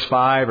sing verse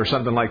 5 or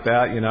something like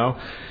that, And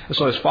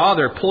so his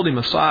father pulled him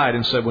aside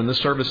and said, when this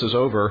service is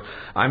over,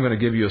 I'm going to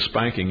give you a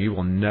spanking you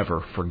will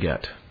never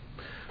forget.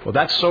 Well,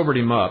 that sobered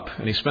him up,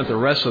 and he spent the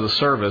rest of the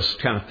service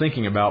kind of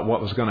thinking about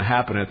what was going to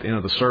happen at the end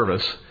of the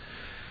service.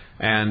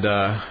 And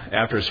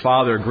after his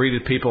father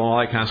greeted people and all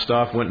that kind of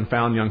stuff, went and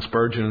found young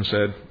Spurgeon and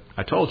said,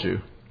 I told you,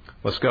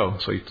 let's go.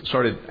 So he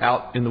started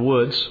out in the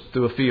woods,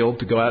 through a field,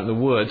 to go out in the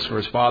woods for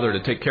his father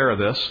to take care of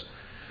this.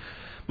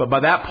 But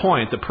by that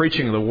point, the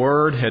preaching of the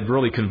Word had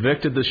really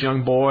convicted this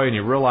young boy, and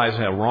he realized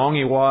how wrong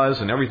he was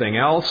and everything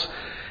else.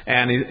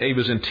 And he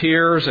was in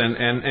tears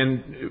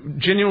and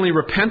genuinely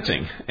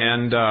repenting.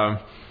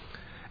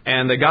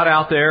 And they got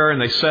out there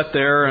and they sat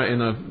there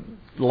in a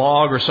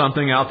log or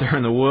something out there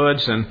in the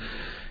woods. And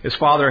His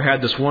father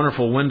had this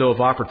wonderful window of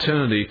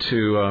opportunity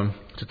to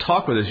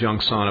talk with his young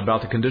son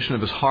about the condition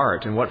of his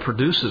heart and what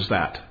produces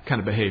that kind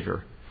of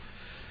behavior.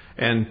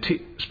 And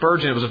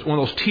Spurgeon, it was one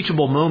of those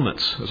teachable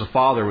moments as a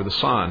father with a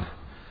son.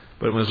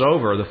 But when it was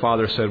over, the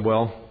father said,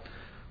 well,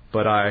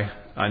 but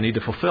I need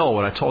to fulfill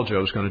what I told you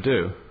I was going to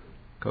do,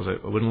 because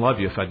I wouldn't love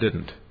you if I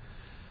didn't.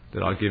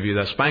 That I'll give you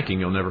that spanking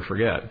you'll never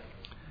forget.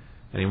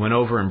 And he went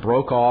over and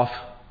broke off,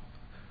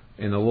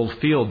 in the little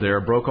field there,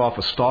 broke off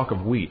a stalk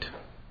of wheat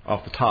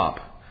off the top,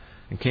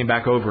 and came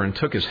back over and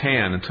took his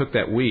hand and took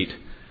that wheat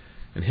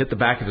and hit the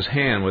back of his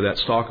hand with that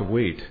stalk of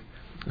wheat.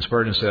 And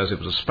Spurgeon says it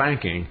was a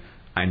spanking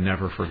I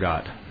never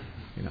forgot.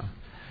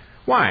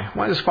 Why?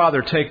 Why does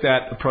Father take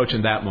that approach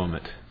in that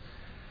moment?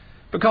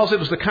 Because it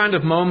was the kind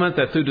of moment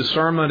that through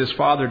discernment his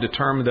father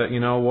determined that,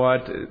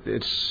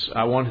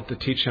 I wanted to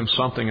teach him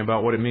something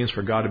about what it means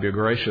for God to be a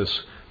gracious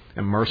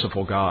and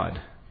merciful God.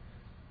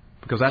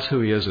 Because that's who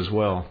He is as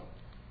well.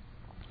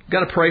 You've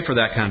got to pray for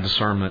that kind of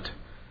discernment.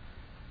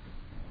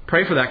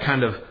 Pray for that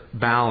kind of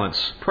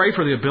balance. Pray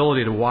for the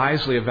ability to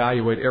wisely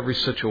evaluate every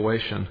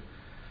situation.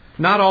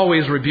 Not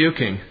always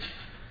rebuking.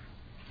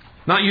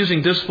 Not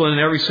using discipline in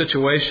every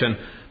situation,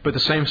 but at the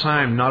same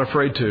time not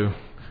afraid to,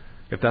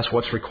 if that's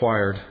what's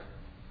required.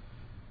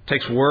 It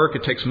takes work,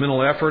 it takes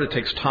mental effort, it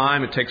takes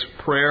time, it takes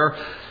prayer.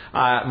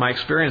 My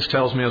experience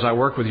tells me as I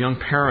work with young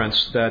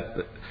parents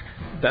that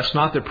that's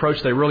not the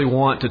approach they really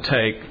want to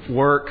take.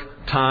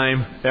 Work,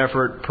 time,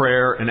 effort,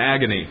 prayer, and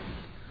agony.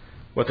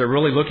 What they're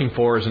really looking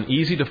for is an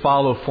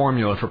easy-to-follow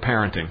formula for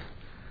parenting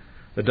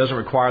that doesn't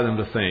require them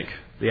to think.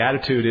 The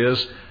attitude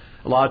is,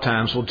 a lot of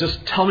times, well,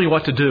 just tell me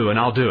what to do and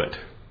I'll do it.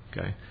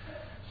 Okay.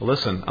 Well,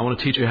 listen, I want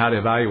to teach you how to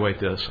evaluate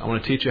this. I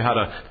want to teach you how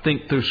to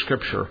think through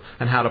Scripture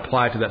and how to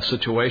apply it to that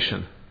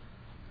situation.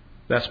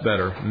 That's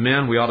better.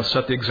 Men, we ought to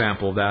set the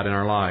example of that in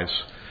our lives.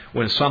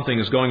 When something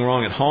is going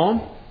wrong at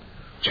home,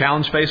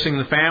 challenge facing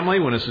the family,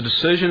 when it's a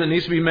decision that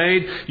needs to be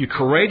made, you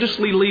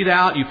courageously lead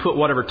out. You put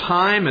whatever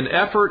time and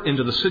effort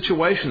into the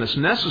situation that's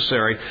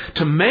necessary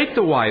to make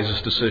the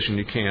wisest decision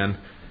you can.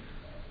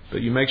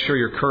 But you make sure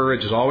your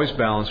courage is always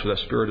balanced with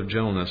that spirit of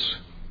gentleness.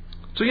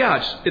 So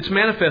it's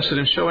manifested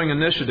in showing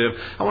initiative.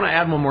 I want to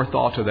add one more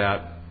thought to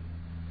that.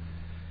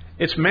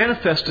 It's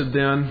manifested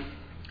then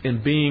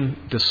in being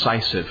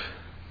decisive.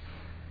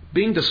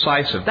 Being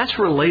decisive, that's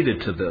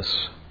related to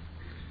this.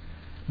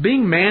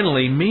 Being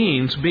manly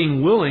means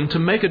being willing to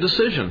make a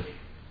decision.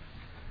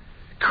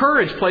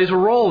 Courage plays a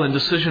role in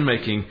decision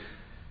making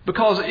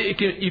because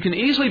you can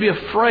easily be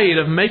afraid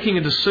of making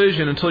a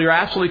decision until you're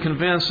absolutely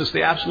convinced it's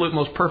the absolute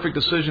most perfect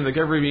decision that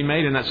could ever be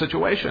made in that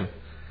situation.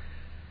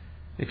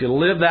 If you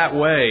live that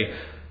way,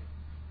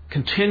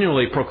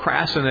 continually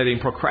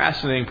procrastinating,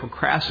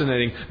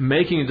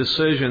 making a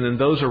decision, then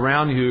those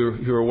around you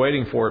who are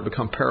waiting for it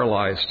become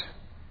paralyzed.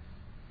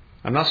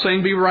 I'm not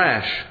saying be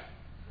rash.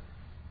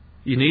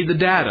 You need the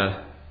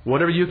data,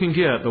 whatever you can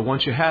get, but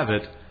once you have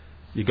it,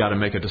 you got to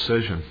make a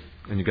decision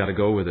and you got to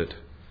go with it.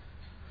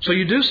 So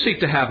you do seek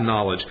to have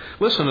knowledge.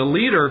 Listen, a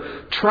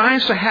leader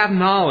tries to have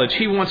knowledge.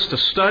 He wants to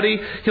study.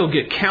 He'll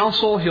get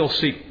counsel. He'll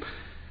seek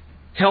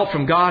help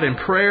from God in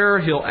prayer.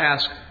 He'll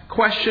ask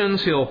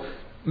questions. He'll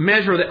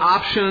measure the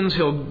options.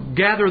 He'll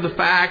gather the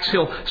facts.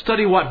 He'll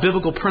study what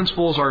biblical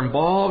principles are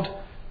involved.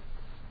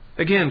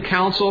 Again,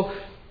 counsel.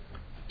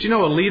 Do you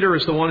know a leader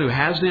is the one who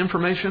has the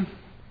information?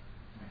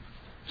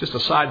 Just a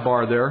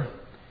sidebar there.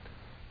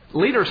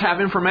 Leaders have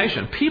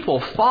information. People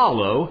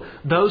follow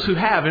those who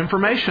have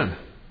information.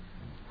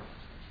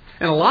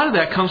 And a lot of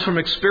that comes from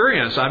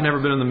experience. I've never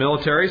been in the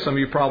military. Some of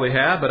you probably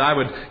have. But I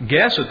would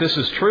guess that this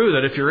is true,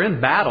 that if you're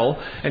in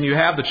battle and you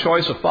have the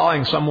choice of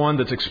following someone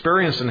that's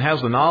experienced and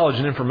has the knowledge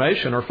and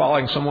information or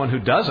following someone who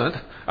doesn't,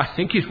 I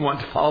think you'd want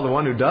to follow the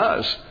one who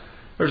does.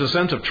 There's a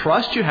sense of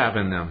trust you have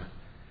in them.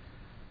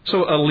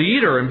 So a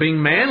leader and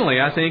being manly,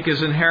 I think,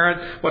 is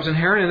inherent. What's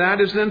inherent in that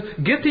is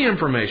then get the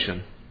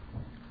information.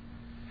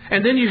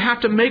 And then you have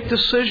to make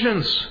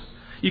decisions.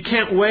 You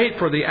can't wait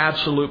for the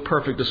absolute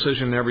perfect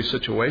decision in every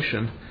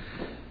situation.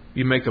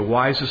 You make the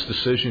wisest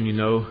decision you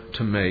know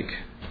to make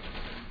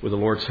with the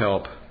Lord's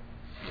help.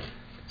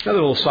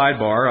 Another little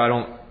sidebar.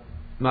 I'm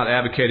not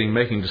advocating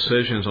making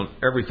decisions on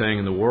everything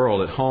in the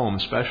world, at home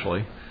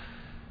especially.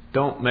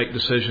 Don't make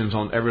decisions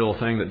on every little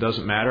thing that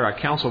doesn't matter. I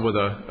counseled with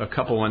a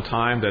couple one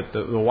time that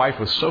the wife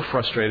was so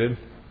frustrated.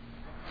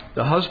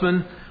 The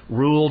husband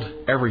ruled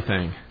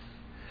everything.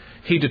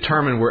 He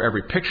determined where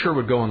every picture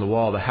would go on the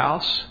wall of the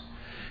house.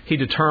 He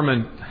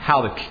determined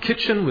how the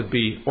kitchen would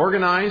be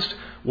organized,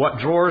 what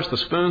drawers the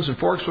spoons and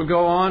forks would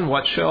go on,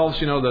 what shelves,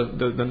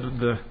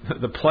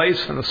 the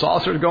plates and the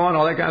saucer would go on,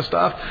 all that kind of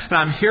stuff. And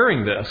I'm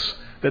hearing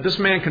that this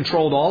man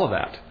controlled all of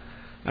that.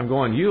 I'm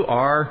going, you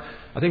are,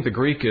 I think the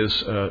Greek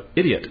is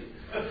idiot.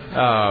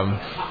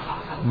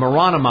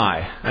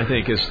 Moronamai, I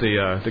think, is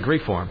the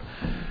Greek form.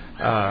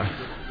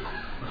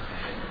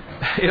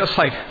 It's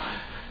like,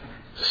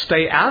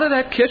 stay out of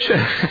that kitchen.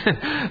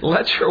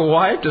 Let your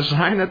wife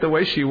design it the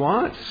way she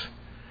wants.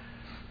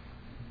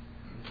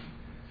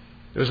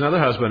 There was another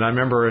husband. I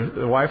remember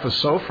the wife was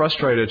so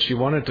frustrated. She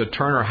wanted to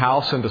turn her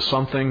house into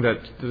something that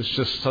was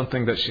just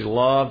something that she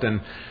loved.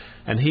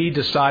 And he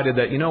decided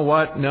that, you know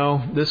what?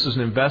 No, this is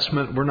an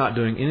investment. We're not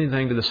doing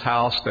anything to this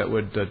house that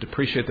would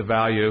depreciate the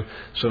value.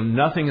 So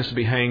nothing is to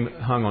be hung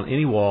on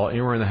any wall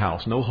anywhere in the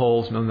house. No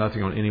holes, no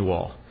nothing on any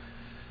wall.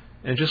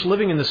 And just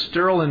living in this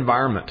sterile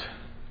environment.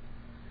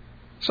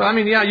 So, I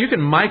mean, yeah, you can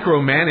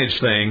micromanage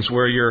things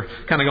where you're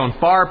kind of going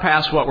far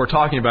past what we're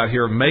talking about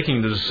here,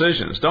 making the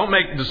decisions. Don't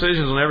make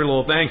decisions on every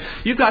little thing.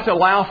 You've got to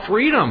allow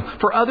freedom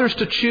for others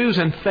to choose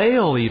and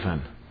fail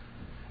even.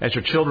 As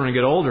your children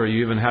get older,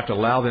 you even have to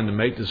allow them to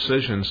make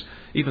decisions,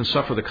 even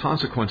suffer the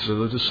consequences of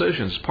those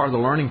decisions. It's part of the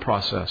learning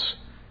process.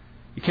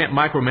 You can't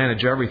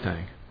micromanage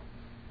everything.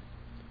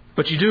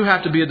 But you do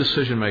have to be a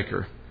decision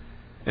maker.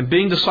 And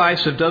being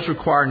decisive does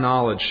require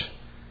knowledge.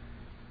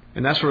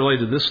 And that's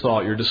related to this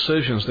thought. Your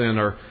decisions then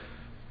are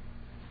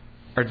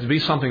to be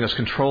something that's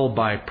controlled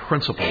by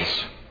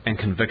principles and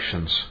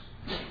convictions.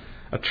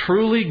 A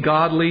truly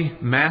godly,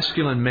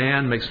 masculine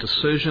man makes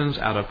decisions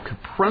out of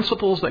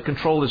principles that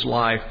control his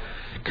life,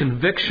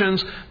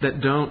 convictions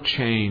that don't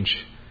change.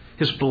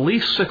 His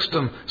belief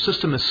system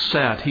is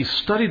set. He's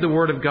studied the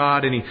Word of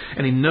God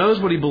and he knows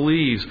what he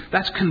believes.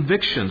 That's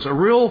convictions. A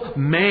real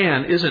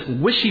man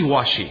isn't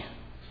wishy-washy.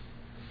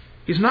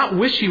 He's not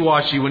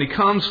wishy-washy when he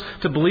comes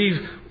to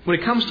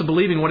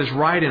believing what is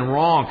right and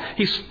wrong.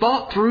 He's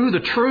thought through the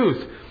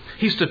truth.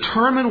 He's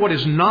determined what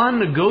his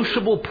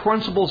non-negotiable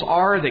principles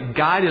are that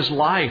guide his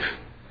life.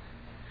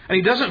 And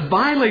he doesn't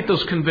violate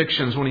those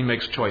convictions when he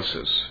makes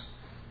choices.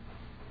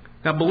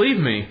 Now, believe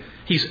me,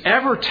 he's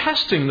ever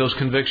testing those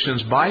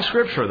convictions by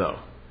Scripture, though.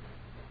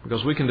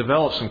 Because we can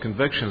develop some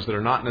convictions that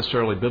are not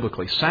necessarily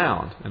biblically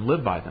sound and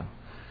live by them.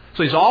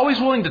 So he's always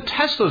willing to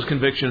test those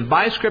convictions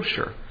by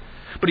Scripture.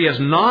 But he has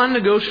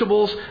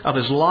non-negotiables of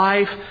his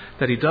life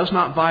that he does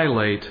not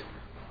violate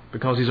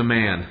because he's a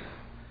man.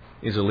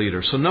 He's a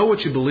leader. So know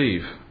what you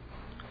believe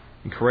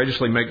and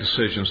courageously make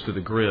decisions through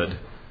the grid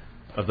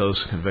of those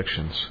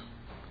convictions.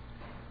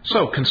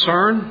 So,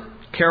 concern,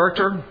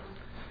 character,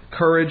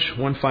 courage,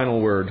 one final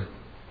word.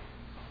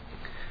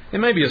 It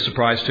may be a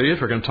surprise to you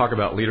if we're going to talk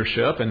about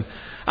leadership. And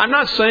I'm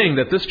not saying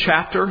that this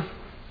chapter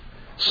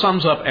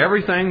sums up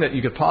everything that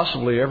you could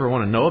possibly ever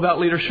want to know about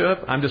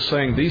leadership. I'm just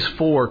saying these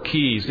 4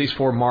 keys, these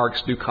 4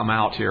 marks do come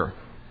out here.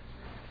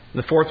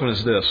 The fourth one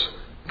is this: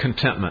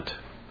 contentment.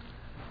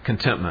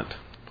 Contentment.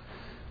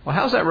 Well,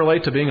 how does that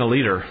relate to being a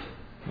leader?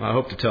 Well, I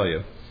hope to tell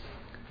you.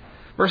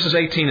 Verses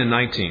 18 and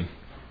 19.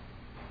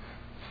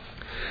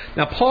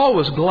 Now, Paul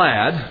was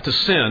glad to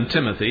send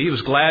Timothy. He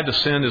was glad to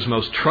send his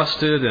most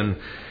trusted and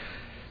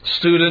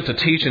student to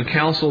teach and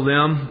counsel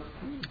them.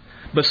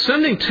 But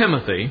sending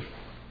Timothy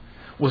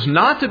was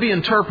not to be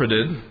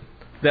interpreted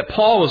that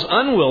Paul was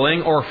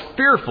unwilling or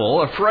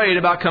fearful, afraid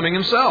about coming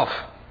himself.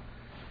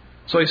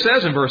 So he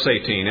says in verse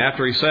 18,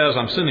 after he says,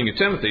 I'm sending you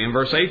Timothy, in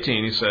verse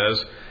 18 he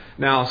says,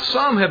 now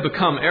some have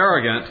become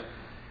arrogant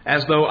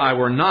as though I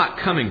were not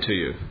coming to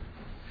you.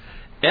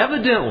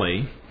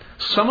 Evidently,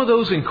 some of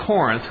those in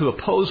Corinth who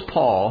opposed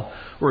Paul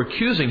were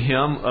accusing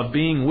him of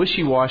being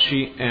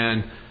wishy-washy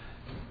and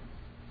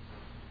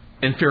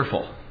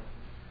fearful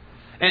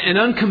and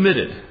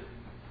uncommitted.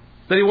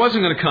 That he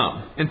wasn't going to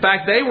come. In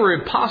fact, they were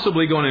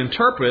possibly going to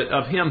interpret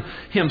of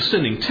him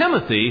sending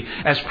Timothy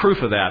as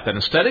proof of that. That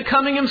instead of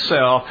coming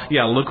himself,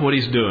 look what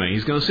he's doing.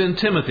 He's going to send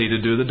Timothy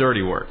to do the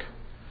dirty work.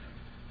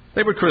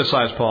 They would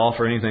criticize Paul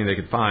for anything they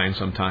could find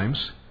sometimes.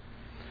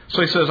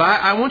 So he says,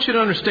 I want you to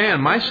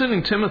understand, my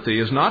sending Timothy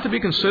is not to be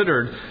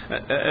considered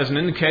as an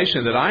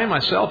indication that I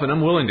myself am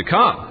unwilling to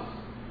come.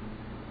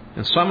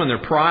 And some in their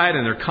pride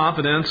and their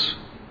confidence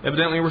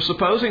evidently were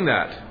supposing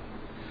that.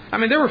 I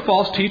mean, there were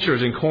false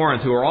teachers in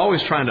Corinth who were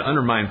always trying to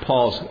undermine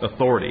Paul's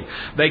authority.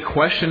 They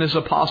questioned his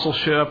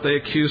apostleship. They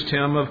accused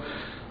him of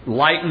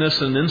lightness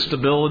and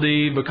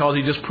instability because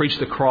he just preached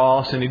the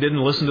cross and he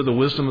didn't listen to the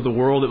wisdom of the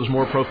world that was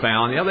more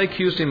profound. They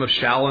accused him of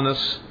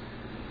shallowness.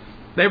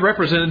 They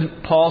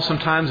represented Paul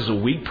sometimes as a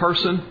weak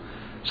person,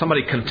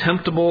 somebody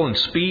contemptible in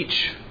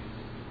speech.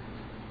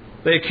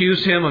 They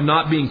accused him of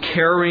not being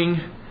caring,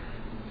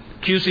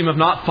 accused him of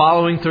not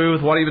following through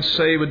with what he would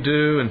say he would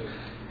do,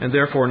 and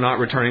therefore not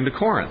returning to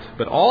Corinth.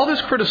 But all this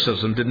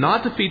criticism did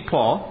not defeat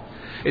Paul.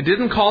 It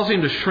didn't cause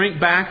him to shrink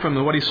back from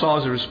what he saw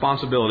as a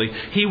responsibility.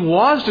 He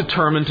was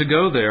determined to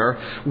go there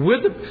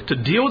to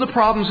deal with the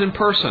problems in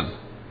person.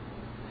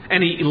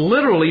 And he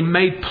literally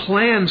made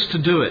plans to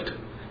do it.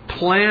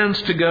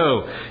 Plans to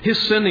go. His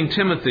sending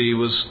Timothy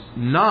was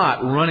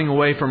not running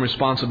away from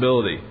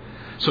responsibility.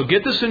 So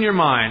get this in your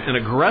mind. An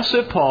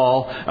aggressive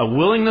Paul, a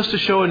willingness to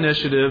show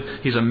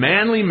initiative. He's a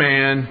manly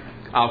man.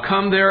 I'll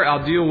come there.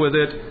 I'll deal with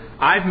it.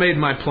 I've made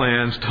my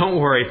plans. Don't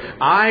worry.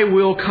 I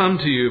will come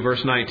to you,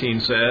 verse 19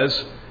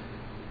 says.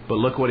 But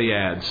look what he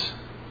adds.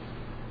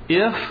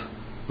 If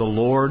the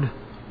Lord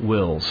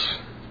wills.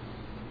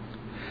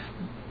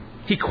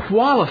 He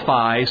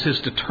qualifies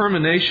his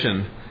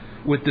determination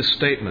with this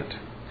statement.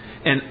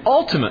 And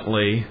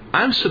ultimately,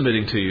 I'm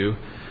submitting to you,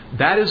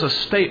 that is a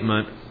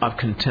statement of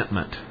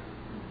contentment.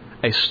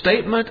 A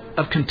statement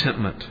of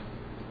contentment.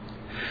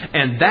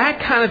 And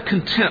that kind of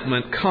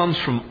contentment comes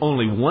from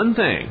only one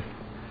thing,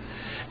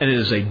 and it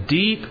is a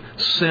deep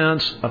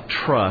sense of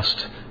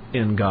trust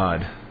in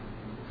God.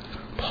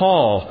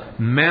 Paul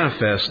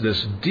manifests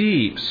this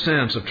deep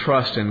sense of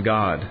trust in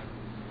God.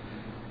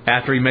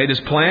 After he made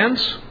his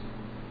plans,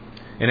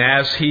 and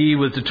as he,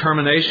 with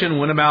determination,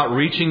 went about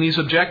reaching these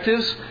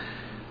objectives,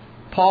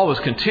 Paul was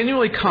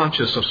continually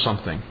conscious of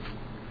something.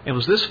 It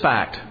was this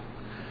fact,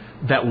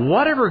 that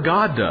whatever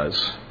God does,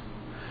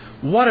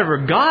 whatever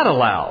God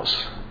allows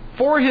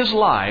for his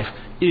life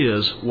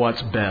is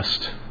what's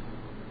best.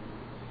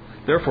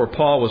 Therefore,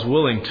 Paul was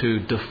willing to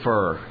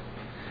defer.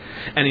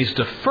 And he's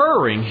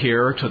deferring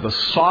here to the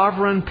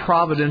sovereign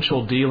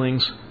providential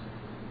dealings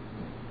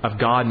of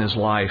God in his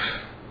life.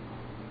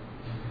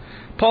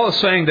 Paul is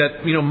saying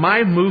that,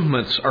 my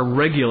movements are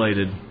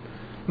regulated.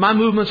 My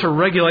movements are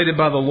regulated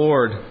by the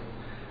Lord.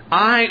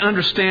 I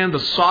understand the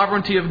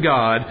sovereignty of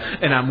God,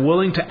 and I'm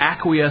willing to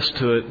acquiesce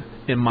to it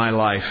in my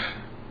life.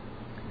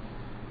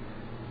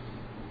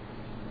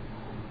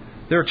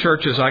 There are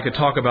churches I could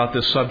talk about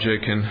this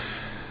subject, and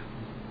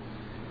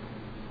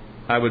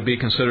I would be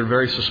considered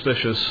very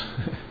suspicious,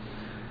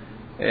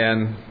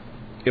 and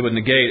it would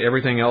negate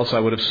everything else I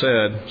would have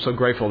said. So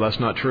grateful that's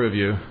not true of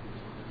you.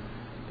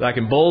 That I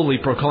can boldly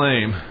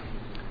proclaim,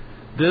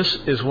 this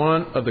is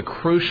one of the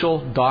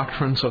crucial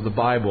doctrines of the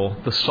Bible,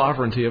 the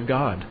sovereignty of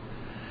God.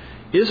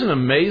 Isn't it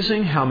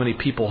amazing how many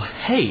people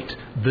hate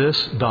this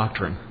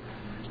doctrine?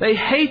 They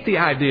hate the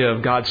idea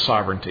of God's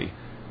sovereignty.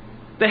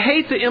 They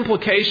hate the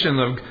implication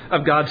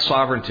of God's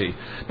sovereignty.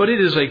 But it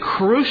is a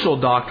crucial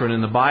doctrine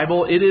in the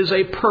Bible. It is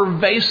a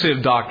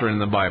pervasive doctrine in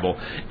the Bible.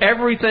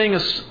 Everything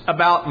is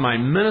about my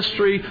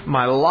ministry,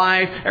 my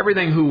life,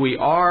 everything who we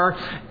are.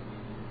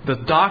 The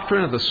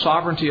doctrine of the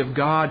sovereignty of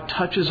God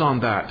touches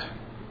on that.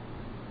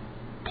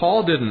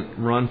 Paul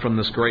didn't run from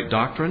this great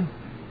doctrine.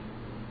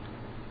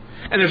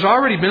 And there's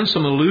already been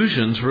some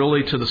allusions,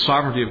 really, to the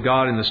sovereignty of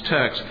God in this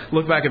text.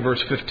 Look back at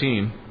verse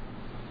 15.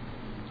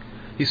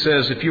 He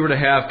says, if you were to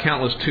have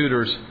countless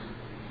tutors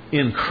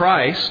in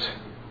Christ,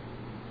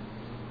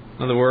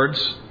 in other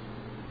words,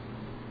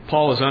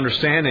 Paul is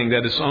understanding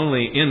that it's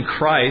only in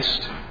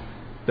Christ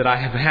that I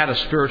have had a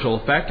spiritual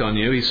effect on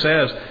you. He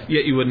says,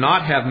 yet you would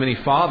not have many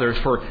fathers,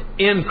 for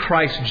in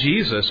Christ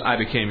Jesus I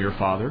became your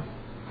father.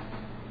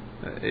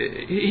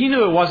 He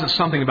knew it wasn't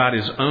something about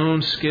his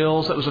own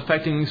skills that was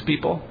affecting these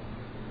people.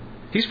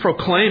 He's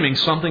proclaiming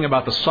something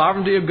about the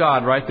sovereignty of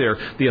God right there.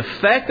 The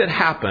effect that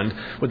happened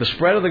with the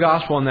spread of the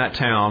gospel in that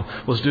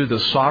town was due to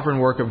the sovereign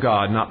work of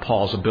God, not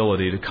Paul's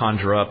ability to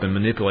conjure up and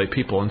manipulate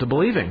people into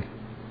believing.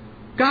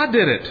 God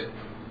did it.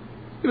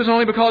 It was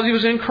only because he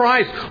was in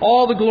Christ.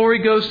 All the glory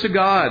goes to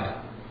God.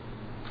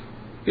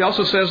 He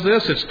also says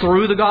this, it's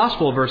through the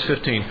gospel, verse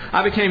 15.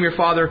 I became your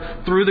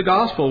father through the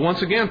gospel.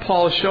 Once again,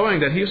 Paul is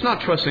showing that he's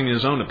not trusting in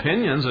his own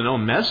opinions, his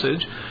own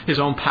message, his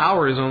own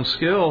power, his own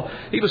skill.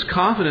 He was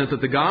confident that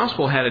the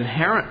gospel had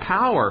inherent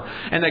power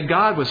and that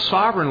God would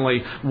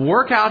sovereignly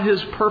work out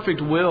his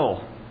perfect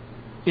will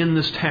in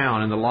this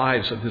town and the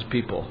lives of his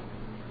people.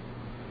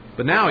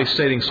 But now he's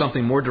stating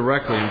something more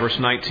directly in verse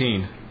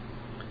 19.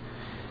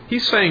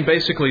 He's saying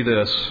basically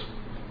this,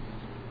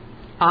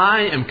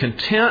 I am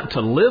content to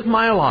live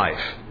my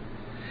life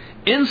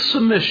in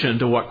submission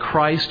to what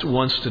Christ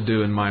wants to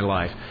do in my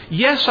life.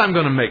 Yes, I'm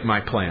going to make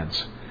my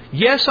plans.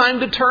 Yes, I'm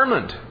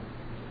determined.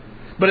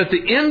 But at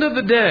the end of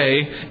the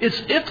day,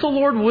 it's if the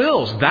Lord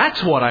wills.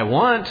 That's what I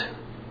want.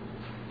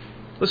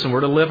 Listen, we're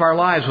to live our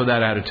lives with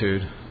that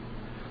attitude.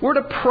 We're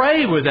to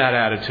pray with that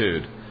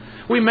attitude.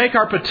 We make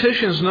our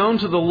petitions known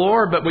to the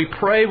Lord, but we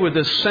pray with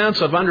this sense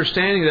of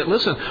understanding that,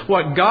 listen,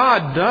 what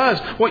God does,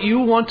 what you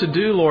want to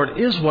do, Lord,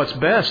 is what's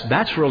best.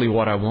 That's really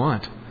what I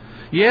want.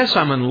 Yes,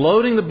 I'm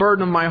unloading the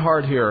burden of my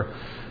heart here,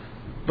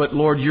 but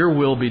Lord, your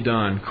will be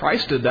done.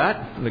 Christ did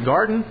that in the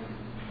garden.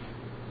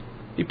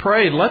 He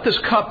prayed, let this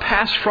cup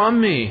pass from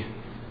me.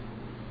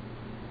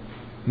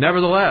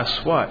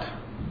 Nevertheless, what?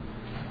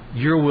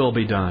 Your will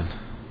be done.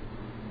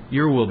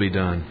 Your will be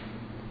done.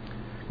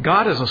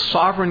 God is a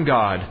sovereign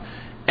God.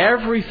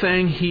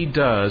 Everything he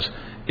does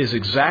is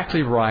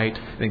exactly right,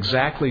 and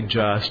exactly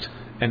just,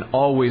 and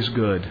always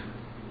good.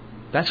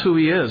 That's who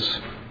he is.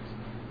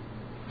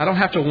 I don't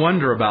have to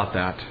wonder about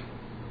that.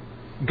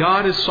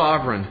 God is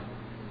sovereign,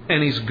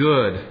 and he's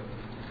good.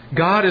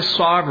 God is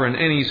sovereign,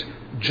 and he's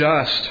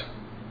just.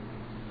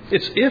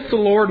 It's if the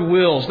Lord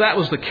wills. That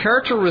was the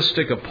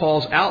characteristic of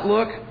Paul's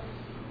outlook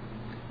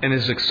and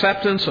his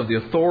acceptance of the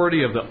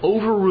authority of the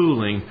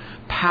overruling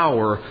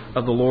power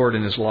of the Lord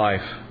in his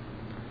life.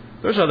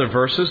 There's other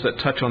verses that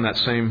touch on that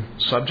same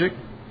subject.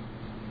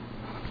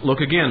 Look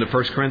again to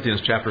 1 Corinthians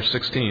chapter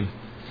 16.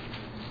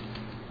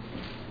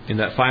 In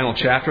that final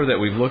chapter that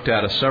we've looked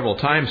at several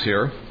times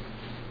here,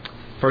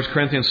 1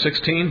 Corinthians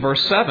 16, verse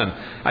 7.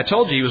 I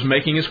told you he was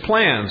making his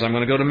plans. I'm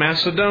going to go to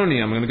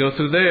Macedonia. I'm going to go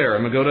through there.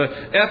 I'm going to go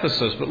to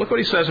Ephesus. But look what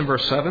he says in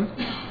verse 7.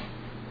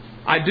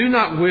 I do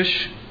not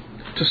wish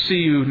to see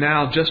you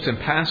now just in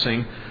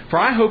passing, for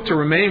I hope to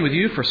remain with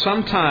you for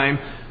some time,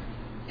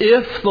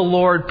 if the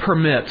Lord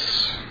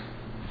permits.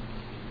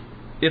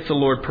 If the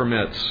Lord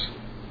permits.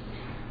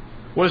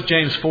 What does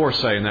James 4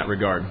 say in that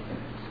regard?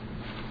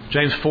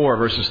 James 4,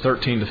 verses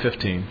 13 to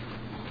 15.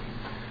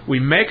 We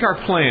make our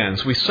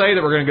plans. We say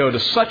that we're going to go to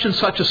such and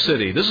such a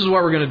city. This is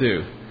what we're going to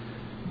do.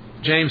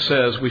 James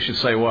says we should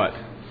say what?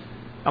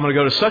 I'm going to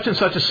go to such and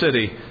such a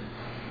city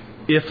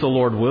if the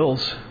Lord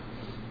wills.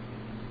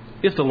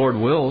 If the Lord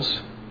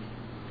wills.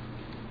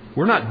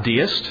 We're not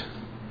deists.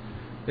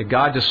 That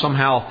God just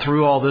somehow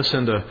threw all this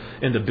into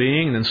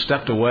being and then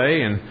stepped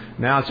away and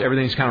now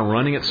everything's kind of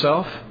running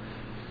itself.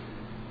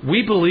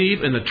 We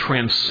believe in the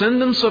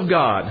transcendence of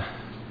God.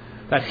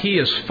 That He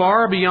is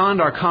far beyond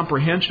our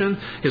comprehension.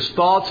 His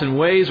thoughts and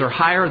ways are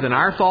higher than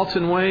our thoughts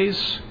and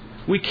ways.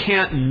 We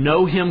can't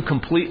know Him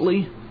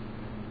completely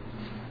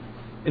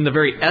in the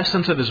very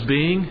essence of His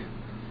being.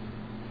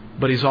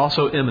 But He's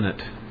also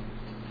immanent.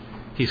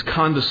 He's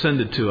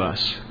condescended to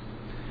us.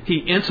 He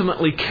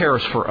intimately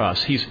cares for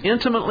us. He's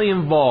intimately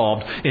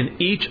involved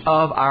in each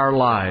of our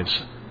lives.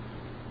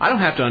 I don't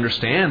have to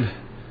understand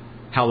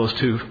how those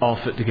two all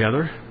fit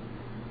together.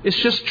 It's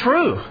just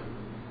true.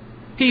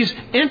 He's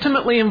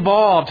intimately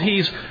involved.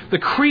 He's the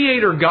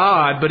Creator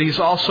God, but He's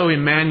also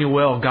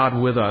Emmanuel, God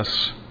with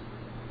us.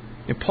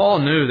 And Paul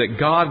knew that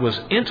God was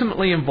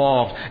intimately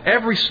involved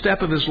every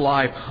step of his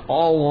life,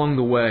 all along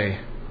the way.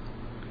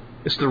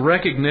 It's the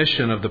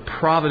recognition of the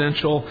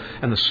providential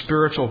and the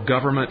spiritual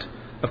government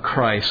of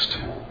Christ.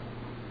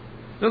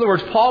 In other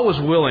words, Paul was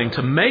willing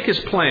to make his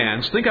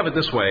plans. Think of it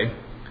this way.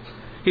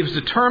 He was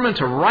determined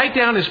to write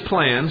down his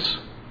plans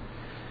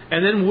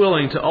and then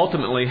willing to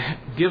ultimately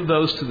give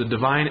those to the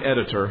divine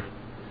editor.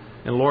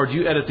 And Lord,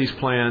 you edit these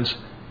plans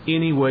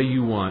any way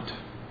you want.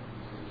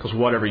 Because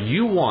whatever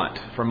you want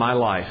for my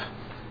life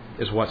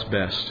is what's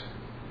best.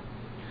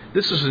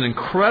 This is an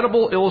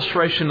incredible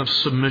illustration of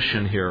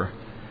submission here.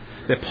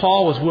 That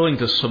Paul was willing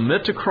to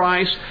submit to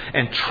Christ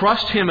and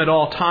trust Him at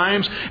all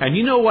times. And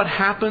you know what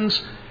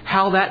happens?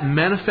 How that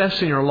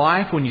manifests in your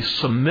life when you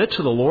submit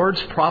to the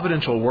Lord's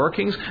providential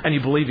workings and you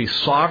believe He's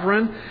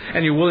sovereign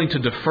and you're willing to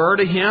defer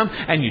to Him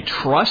and you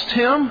trust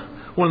Him.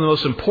 One of the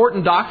most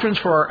important doctrines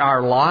for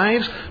our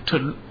lives,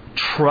 to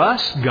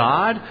trust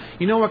God.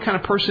 You know what kind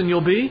of person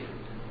you'll be?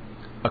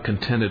 A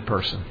contented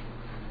person.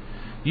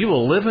 You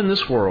will live in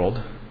this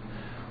world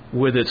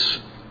with its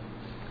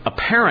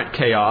apparent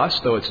chaos,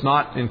 though it's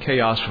not in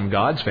chaos from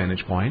God's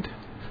vantage point.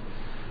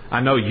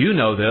 I know you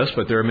know this,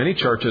 but there are many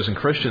churches and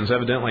Christians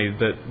evidently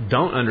that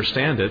don't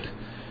understand it.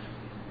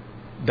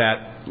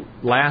 That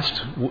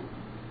last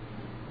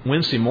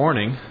Wednesday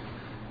morning,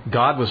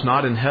 God was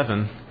not in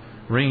heaven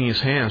wringing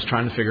His hands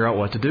trying to figure out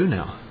what to do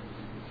now.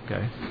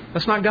 Okay?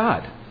 That's not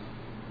God.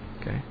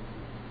 Okay?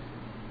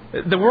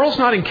 The world's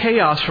not in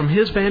chaos from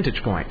His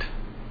vantage point.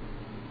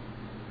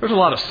 There's a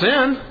lot of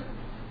sin.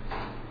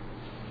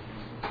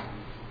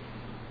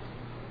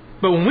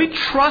 But when we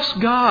trust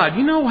God,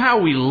 you know how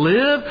we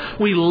live?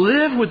 We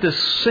live with this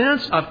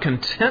sense of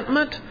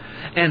contentment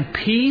and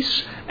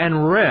peace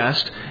and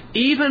rest,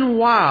 even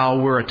while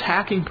we're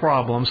attacking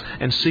problems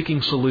and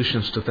seeking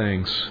solutions to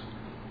things.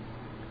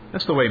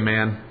 That's the way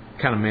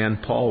kind of man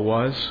Paul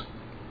was.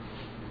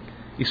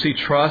 You see,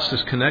 trust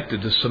is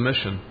connected to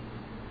submission.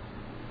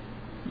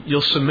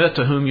 You'll submit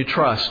to whom you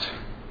trust.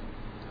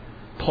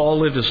 Paul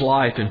lived his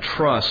life in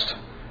trust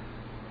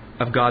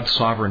of God's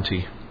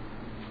sovereignty.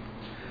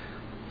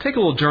 Take a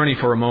little journey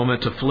for a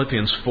moment to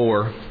Philippians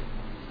 4,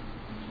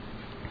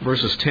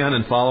 verses 10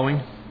 and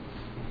following.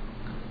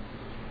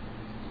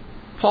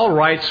 Paul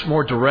writes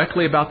more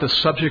directly about this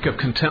subject of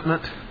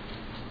contentment.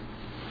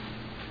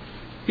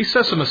 He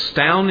says some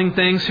astounding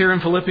things here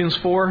in Philippians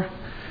 4.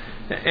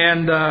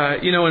 And,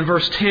 in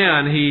verse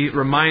 10, he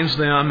reminds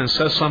them and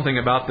says something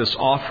about this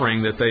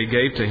offering that they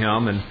gave to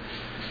him. And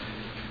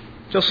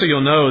just so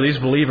you'll know, these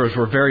believers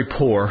were very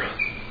poor.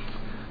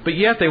 But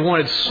yet they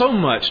wanted so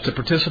much to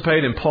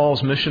participate in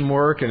Paul's mission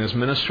work and his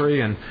ministry,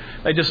 and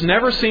they just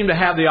never seemed to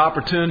have the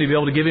opportunity to be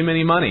able to give him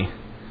any money.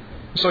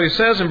 So he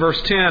says in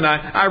verse 10,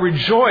 I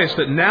rejoice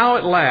that now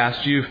at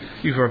last you've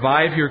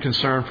revived your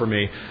concern for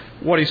me.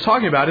 What he's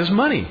talking about is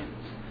money.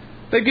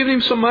 They've given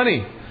him some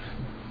money.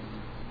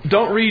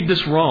 Don't read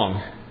this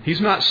wrong. He's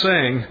not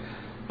saying,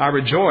 I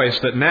rejoice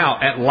that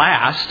now at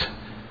last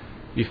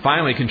you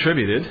finally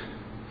contributed.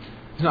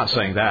 He's not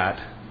saying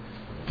that.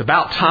 It's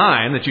about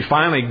time that you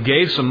finally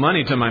gave some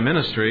money to my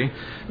ministry.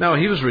 No,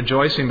 he was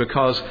rejoicing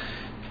because,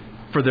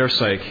 for their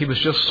sake, he was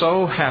just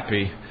so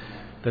happy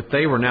that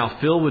they were now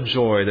filled with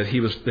joy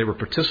that they were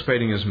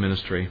participating in his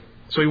ministry.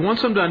 So he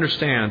wants them to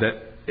understand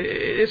that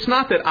it's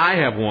not that I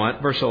have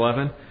want, verse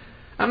 11.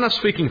 I'm not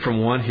speaking from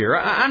want here.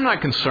 I'm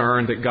not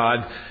concerned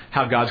that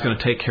how God's going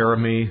to take care of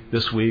me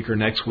this week or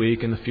next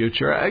week in the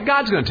future.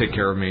 God's going to take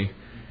care of me.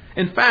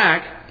 In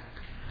fact,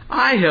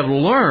 I have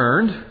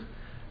learned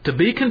to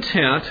be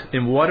content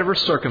in whatever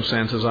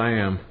circumstances I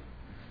am.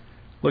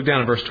 Look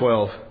down at verse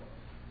 12.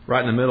 Right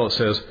in the middle it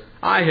says,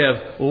 I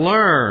have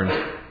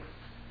learned.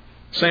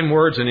 Same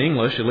words in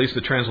English, at least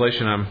the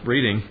translation I'm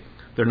reading.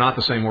 They're not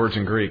the same words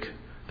in Greek.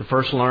 The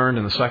first learned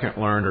and the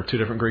second learned are two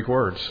different Greek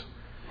words.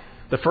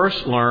 The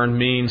first learned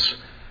means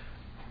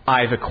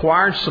I've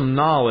acquired some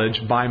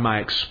knowledge by my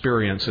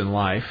experience in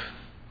life.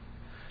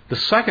 The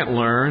second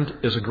learned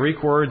is a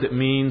Greek word that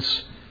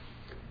means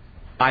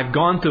I've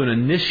gone through an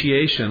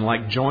initiation,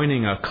 like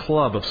joining a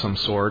club of some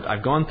sort.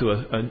 I've gone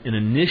through an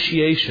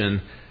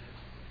initiation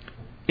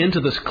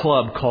into this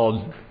club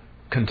called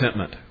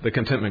contentment, the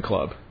Contentment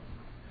Club.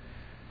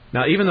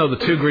 Now, even though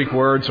the two Greek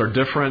words are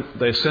different,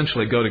 they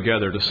essentially go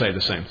together to say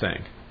the same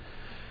thing.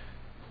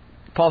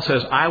 Paul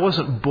says, I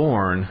wasn't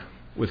born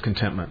with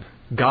contentment.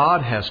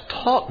 God has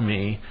taught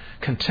me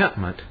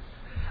contentment.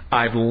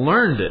 I've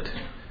learned it.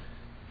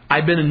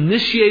 I've been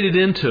initiated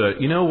into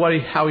it. You know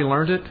how he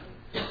learned it?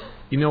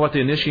 You know what the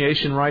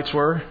initiation rites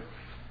were?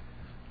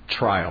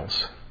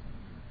 Trials.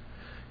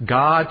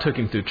 God took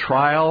him through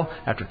trial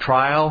after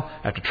trial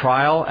after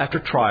trial after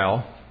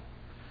trial.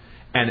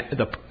 And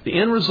the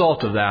end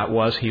result of that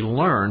was he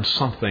learned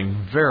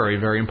something very,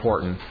 very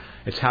important.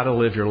 It's how to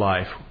live your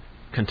life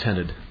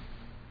contented.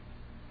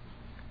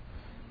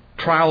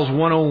 Trials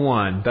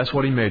 101, that's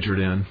what he majored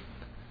in.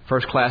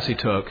 First class he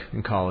took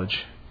in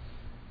college.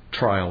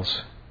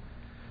 Trials.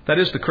 That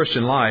is the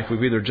Christian life.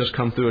 We've either just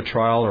come through a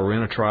trial or we're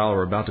in a trial or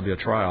we're about to be a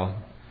trial.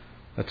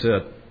 That's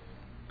it.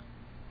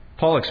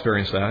 Paul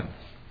experienced that.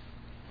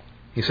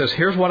 He says,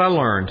 here's what I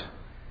learned.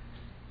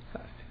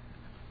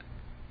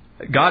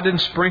 God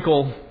didn't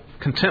sprinkle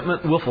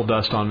contentment wiffle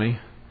dust on me.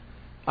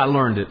 I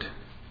learned it.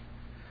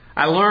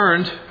 I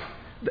learned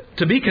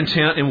to be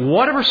content in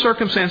whatever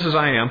circumstances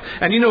I am.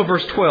 And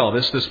verse 12,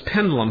 it's this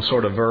pendulum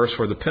sort of verse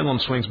where the pendulum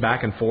swings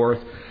back and forth,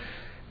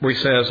 where he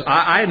says,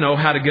 I know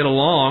how to get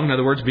along. In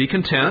other words, be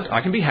content.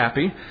 I can be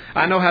happy.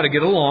 I know how to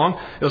get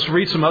along. Let's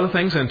read some other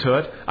things into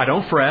it. I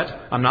don't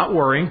fret. I'm not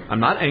worrying.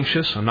 I'm not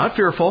anxious. I'm not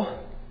fearful.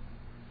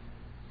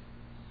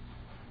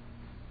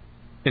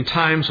 In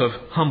times of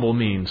humble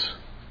means.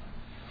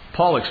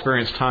 Paul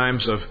experienced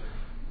times of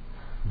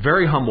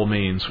very humble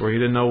means where he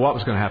didn't know what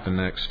was going to happen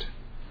next.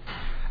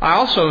 I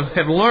also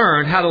have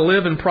learned how to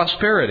live in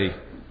prosperity.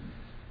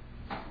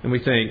 And we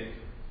think,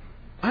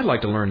 I'd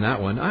like to learn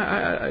that one.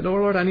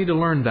 Lord, I need to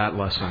learn that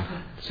lesson.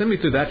 Send me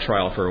through that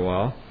trial for a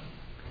while.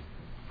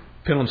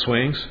 Pendulum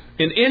swings.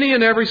 In any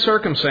and every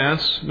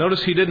circumstance,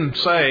 notice he didn't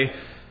say,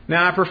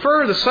 now I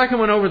prefer the second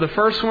one over the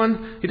first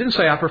one. He didn't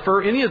say, I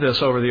prefer any of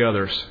this over the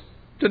others.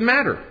 Didn't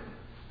matter.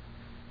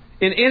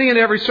 In any and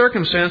every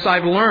circumstance,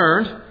 I've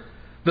learned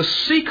the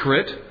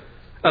secret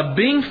of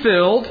being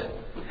filled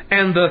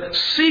and the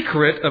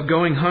secret of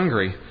going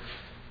hungry.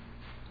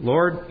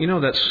 Lord,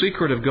 that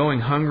secret of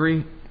going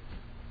hungry,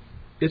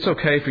 it's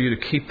okay for you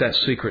to keep that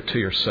secret to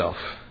yourself.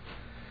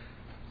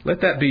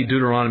 Let that be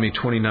Deuteronomy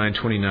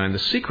 29:29. The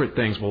secret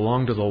things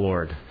belong to the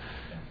Lord.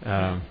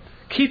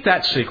 Keep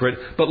that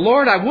secret. But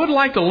Lord, I would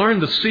like to learn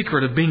the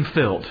secret of being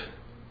filled.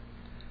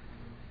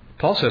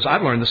 Paul says,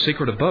 I've learned the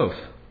secret of both.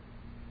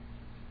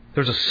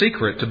 There's a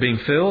secret to being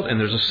filled, and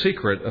there's a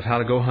secret of how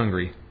to go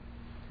hungry.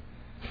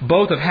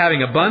 Both of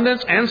having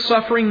abundance and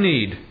suffering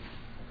need.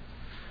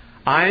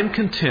 I am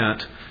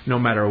content no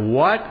matter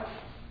what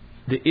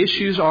the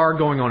issues are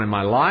going on in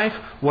my life,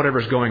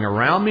 whatever's going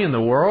around me in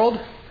the world.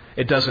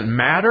 It doesn't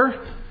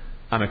matter.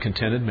 I'm a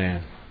contented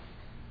man.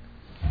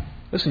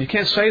 Listen, you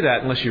can't say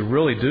that unless you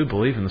really do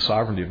believe in the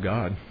sovereignty of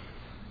God.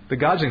 That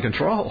God's in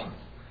control.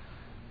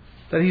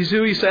 That He's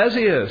who He says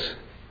He is.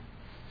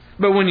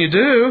 But when you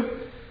do,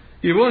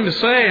 you're willing to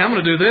say, I'm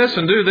going to do this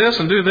and do this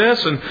and do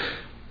this.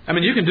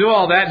 And you can do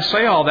all that and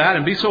say all that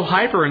and be so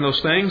hyper in those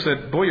things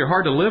that, boy, you're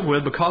hard to live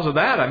with because of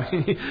that.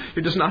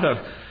 You're just not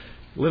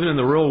living in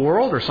the real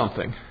world or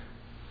something.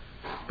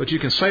 But you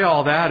can say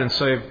all that and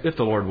say, if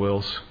the Lord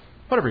wills,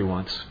 whatever He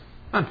wants,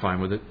 I'm fine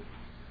with it.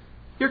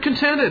 You're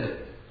contented.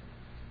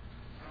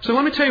 So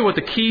let me tell you what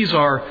the keys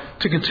are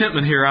to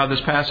contentment here out of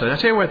this passage. I'll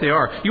tell you what they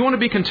are. You want to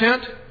be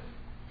content?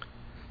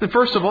 Then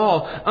first of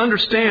all,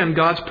 understand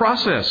God's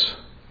process.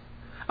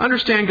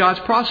 Understand God's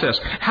process.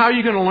 How are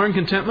you going to learn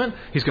contentment?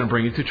 He's going to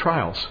bring you through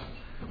trials.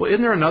 Well,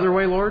 isn't there another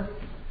way, Lord?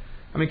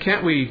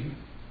 Can't we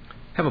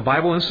have a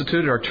Bible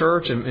Institute at our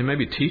church and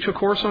maybe teach a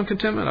course on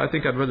contentment? I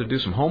think I'd rather do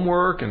some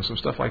homework and some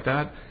stuff like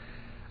that.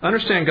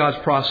 Understand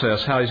God's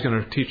process, how He's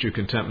going to teach you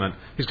contentment.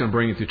 He's going to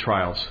bring you through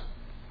trials.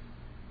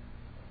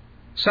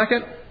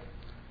 Second,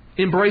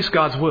 embrace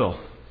God's will.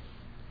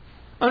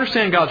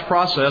 Understand God's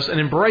process and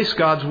embrace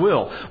God's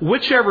will.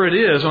 Whichever it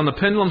is on the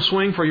pendulum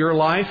swing for your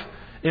life,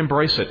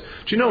 embrace it.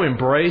 Do you know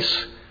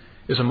embrace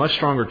is a much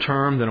stronger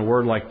term than a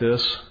word like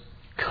this?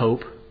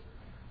 Cope.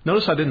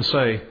 Notice I didn't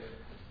say,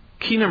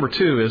 key number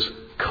 2 is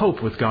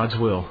cope with God's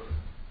will.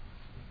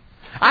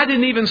 I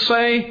didn't even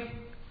say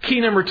key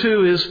number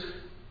 2 is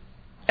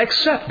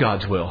accept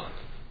God's will.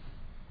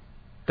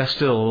 That's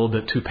still a little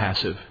bit too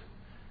passive.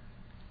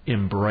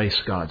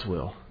 Embrace God's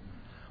will.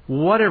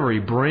 Whatever He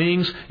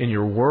brings in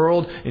your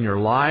world, in your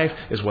life,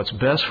 is what's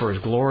best for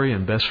His glory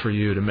and best for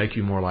you to make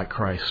you more like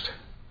Christ.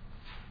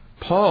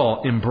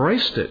 Paul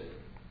embraced it.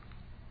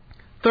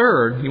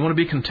 Third, you want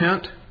to be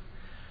content?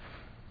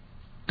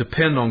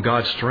 Depend on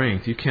God's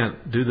strength. You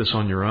can't do this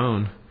on your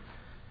own.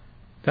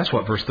 That's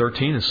what verse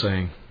 13 is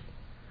saying.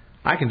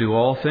 I can do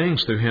all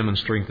things through Him who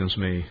strengthens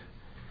me.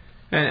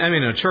 And I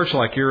mean, in a church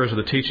like yours,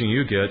 with the teaching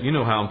you get, you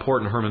know how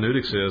important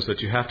hermeneutics is,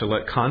 that you have to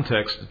let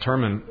context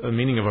determine the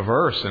meaning of a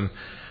verse. And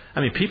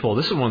I mean,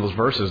 this is one of those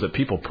verses that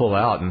people pull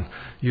out and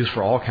use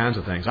for all kinds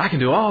of things. I can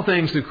do all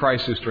things through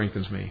Christ who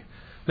strengthens me.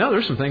 No,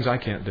 there's some things I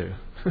can't do.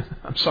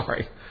 I'm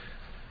sorry.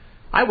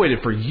 I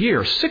waited for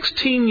years,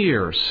 16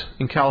 years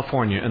in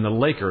California, and the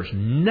Lakers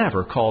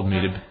never called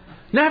me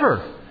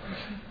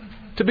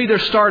to be their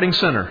starting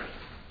center.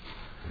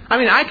 I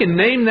mean, I can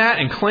name that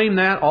and claim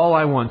that all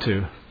I want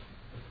to.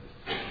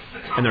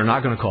 And they're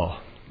not going to call.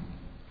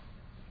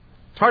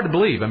 It's hard to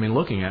believe. I mean,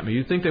 looking at me,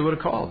 you'd think they would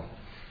have called.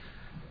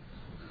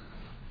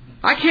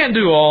 I can't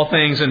do all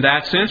things in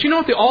that sense. You know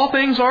what the all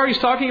things are he's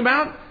talking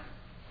about?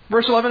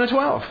 Verse 11 and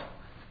 12.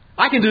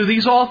 I can do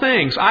these all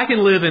things. I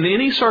can live in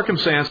any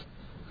circumstance.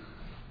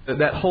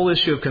 That whole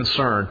issue of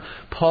concern.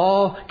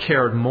 Paul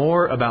cared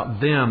more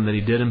about them than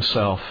he did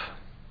himself.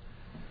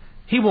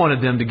 He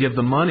wanted them to give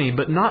the money,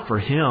 but not for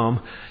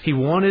him. He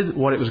wanted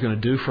what it was going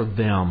to do for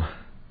them.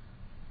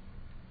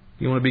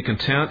 You want to be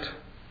content?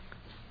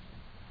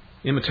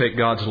 Imitate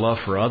God's love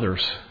for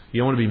others.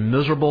 You want to be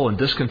miserable and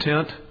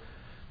discontent?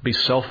 Be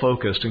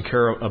self-focused and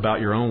care about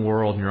your own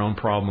world and your own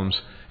problems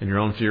and your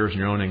own fears and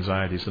your own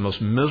anxieties. The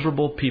most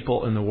miserable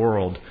people in the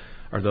world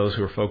are those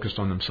who are focused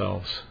on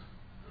themselves.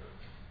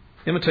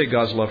 Imitate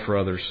God's love for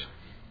others.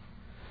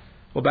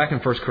 Well, back in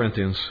 1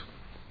 Corinthians.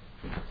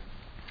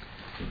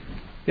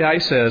 Yeah,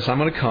 he says, I'm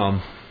going to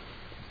come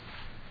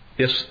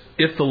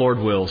if the Lord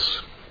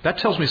wills. That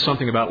tells me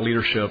something about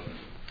leadership.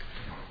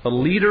 A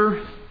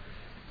leader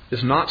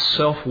is not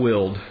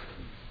self-willed.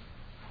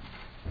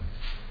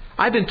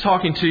 I've been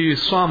talking to you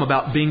some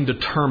about being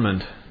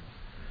determined.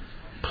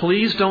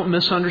 Please don't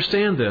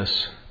misunderstand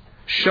this.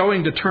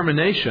 Showing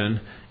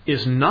determination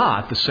is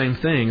not the same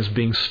thing as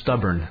being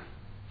stubborn.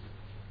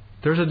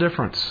 There's a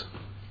difference.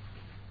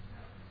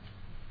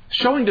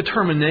 Showing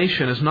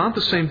determination is not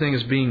the same thing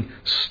as being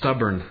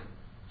stubborn.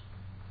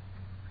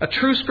 A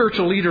true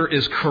spiritual leader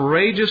is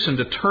courageous and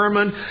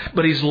determined,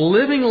 but he's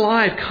living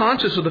life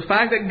conscious of the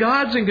fact that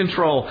God's in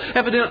control.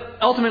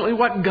 Ultimately,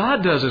 what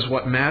God does is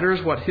what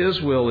matters. What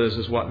His will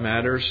is what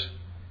matters.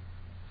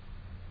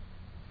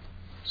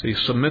 So you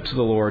submit to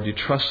the Lord. You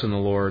trust in the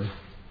Lord.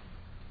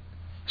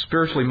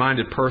 Spiritually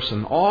minded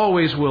person,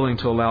 always willing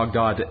to allow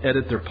God to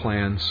edit their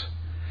plans.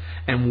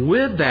 And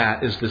with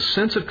that is this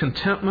sense of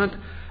contentment,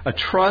 a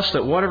trust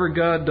that whatever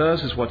God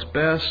does is what's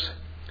best,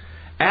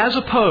 as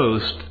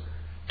opposed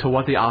to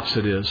what the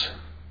opposite is.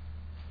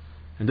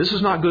 And this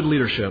is not good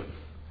leadership.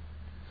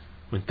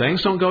 When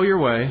things don't go your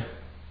way,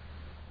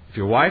 if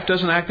your wife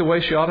doesn't act the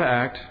way she ought to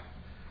act,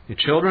 your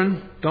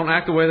children don't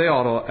act the way they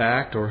ought to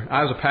act, or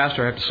I as a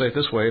pastor have to say it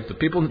this way, if the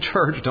people in the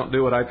church don't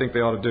do what I think they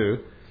ought to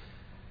do,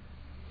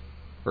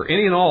 or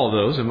any and all of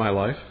those in my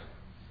life,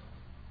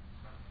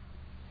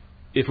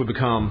 if we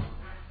become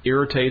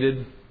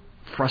irritated,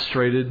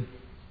 frustrated,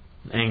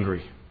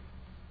 angry.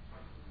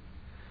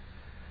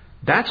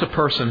 That's a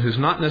person who's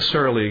not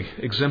necessarily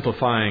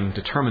exemplifying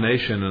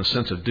determination and a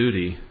sense of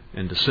duty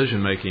and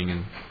decision-making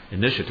and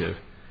initiative.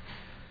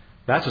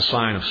 That's a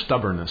sign of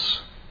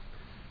stubbornness.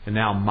 And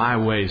now my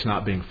way is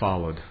not being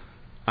followed.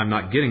 I'm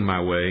not getting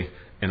my way,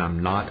 and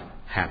I'm not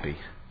happy.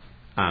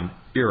 I'm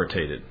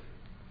irritated,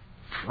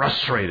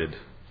 frustrated.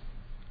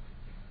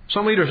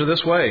 Some leaders are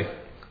this way.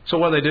 So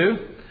what do?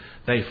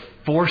 They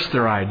force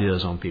their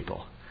ideas on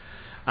people.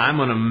 I'm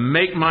going to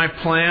make my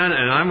plan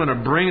and I'm going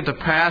to bring it to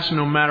pass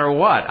no matter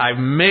what. I've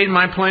made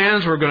my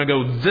plans. We're going to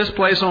go this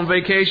place on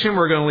vacation.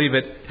 We're going to leave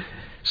at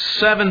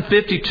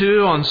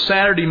 7:52 on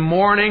Saturday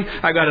morning.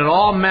 I got it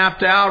all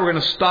mapped out. We're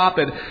going to stop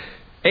at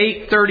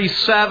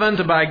 8:37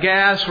 to buy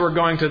gas. We're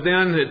going to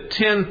then at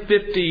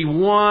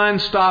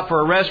 10:51 stop for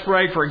a rest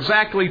break for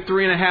exactly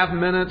 3.5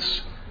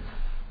 minutes.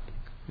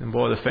 And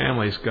boy, the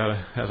family's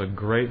has a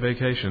great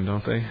vacation,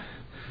 don't they?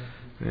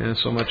 Yeah,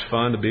 it's so much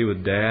fun to be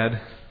with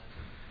Dad.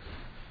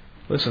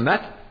 Listen,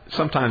 that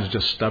sometimes is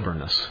just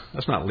stubbornness.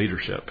 That's not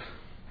leadership.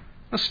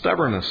 That's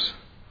stubbornness.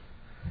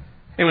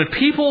 And when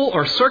people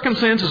or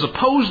circumstances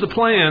oppose the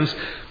plans,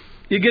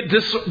 you get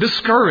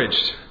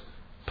discouraged.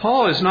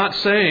 Paul is not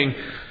saying,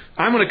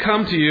 I'm going to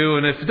come to you,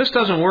 and if this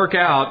doesn't work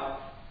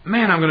out,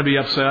 man, I'm going to be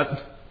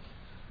upset.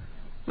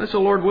 That's the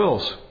Lord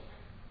wills.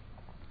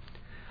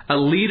 A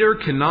leader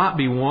cannot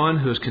be one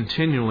who is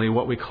continually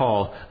what we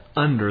call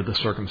under the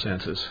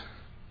circumstances.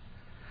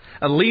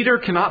 A leader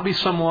cannot be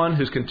someone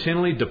who's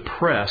continually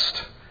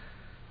depressed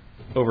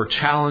over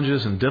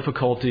challenges and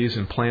difficulties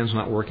and plans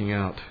not working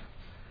out.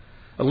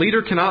 A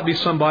leader cannot be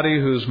somebody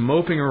who's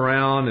moping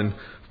around and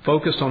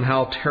focused on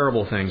how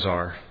terrible things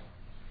are.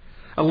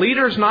 A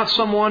leader is not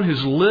someone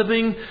who's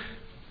living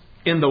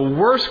in the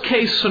worst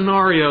case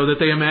scenario that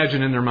they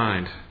imagine in their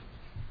mind.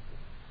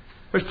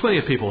 There's plenty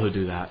of people who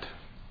do that.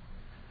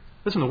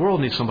 Listen, the world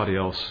needs somebody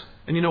else.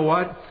 And you know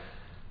what?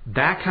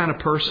 That kind of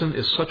person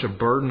is such a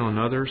burden on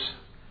others.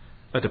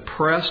 A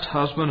depressed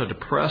husband, a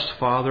depressed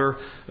father,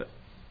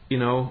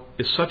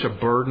 is such a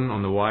burden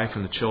on the wife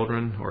and the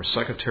children, or a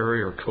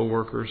secretary or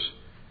co-workers.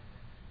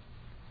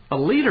 A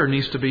leader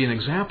needs to be an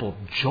example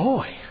of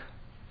joy.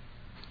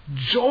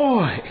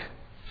 Joy.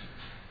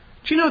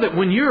 Do you know that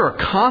when you're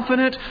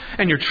confident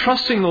and you're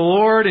trusting the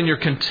Lord and you're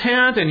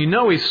content and you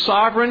know He's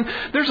sovereign,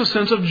 there's a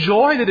sense of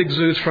joy that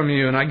exudes from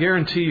you. And I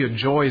guarantee you,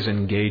 joy is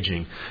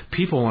engaging.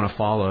 People want to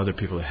follow other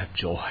people that have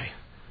joy.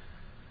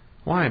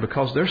 Why?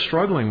 Because they're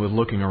struggling with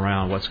looking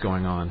around what's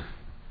going on.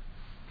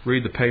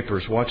 Read the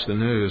papers, watch the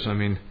news.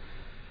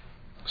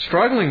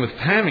 Struggling with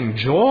having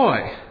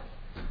joy.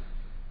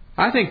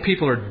 I think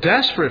people are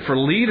desperate for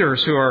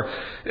leaders who are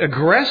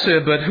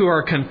aggressive but who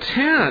are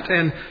content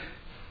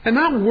and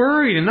not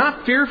worried and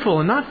not fearful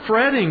and not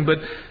fretting, but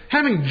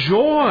having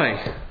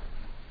joy.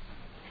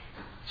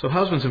 So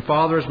husbands and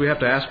fathers, we have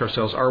to ask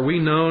ourselves, are we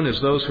known as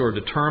those who are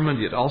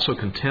determined yet also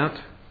content?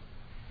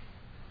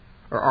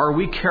 Or are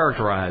we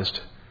characterized,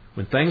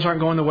 when things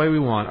aren't going the way we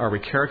want, are we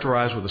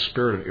characterized with a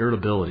spirit of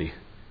irritability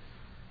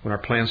when our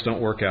plans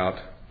don't work out?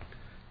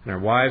 And our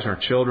wives and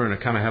our children are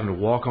kind of having to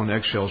walk on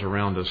eggshells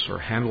around us or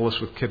handle us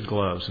with kid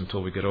gloves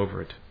until we get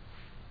over it.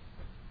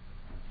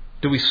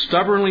 Do we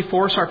stubbornly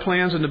force our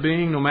plans into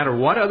being no matter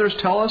what others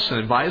tell us and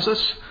advise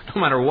us, no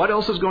matter what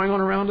else is going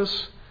on around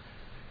us?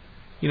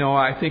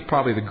 I think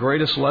probably the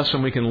greatest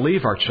lesson we can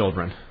leave our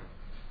children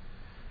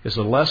is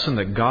the lesson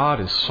that God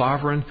is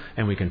sovereign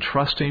and we can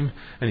trust Him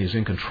and He's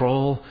in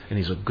control and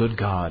He's a good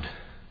God.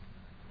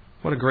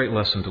 What a great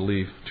lesson to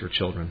leave to your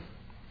children.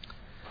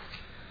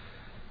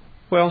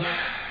 Well,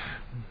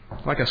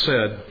 like I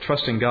said,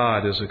 trusting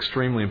God is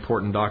extremely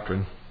important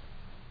doctrine.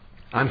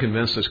 I'm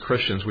convinced as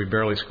Christians we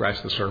barely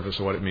scratch the surface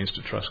of what it means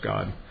to trust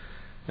God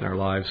in our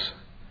lives.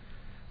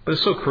 But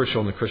it's so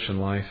crucial in the Christian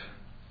life.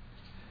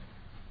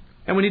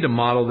 And we need to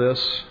model this.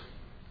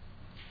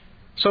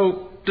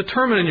 So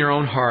determine in your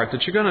own heart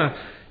that you're going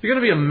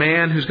to be a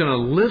man who's going to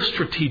live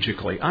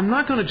strategically. I'm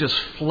not going to just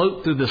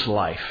float through this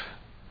life.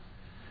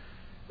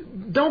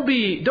 Don't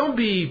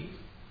be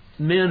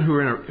men who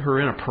are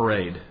in a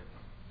parade.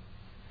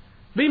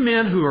 Be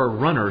men who are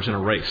runners in a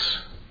race.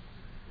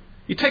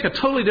 You take a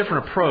totally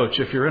different approach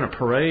if you're in a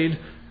parade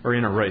or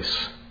in a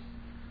race.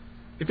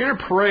 If you're in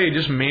a parade,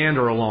 just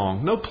meander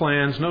along. No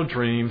plans, no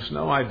dreams,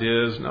 no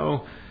ideas,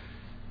 no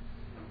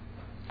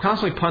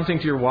constantly punting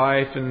to your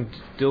wife and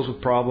deals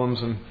with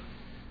problems, and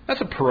that's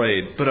a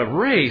parade. But a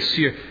race,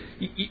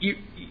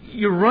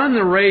 you run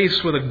the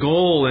race with a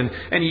goal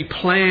and you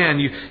plan.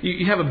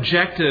 You have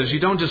objectives. You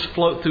don't just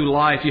float through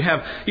life.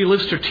 You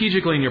live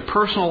strategically in your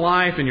personal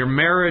life, in your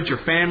marriage, your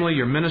family,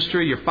 your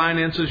ministry, your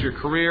finances, your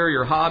career,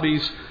 your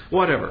hobbies,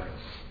 whatever.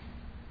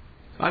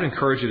 I'd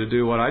encourage you to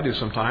do what I do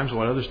sometimes,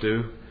 what others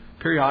do.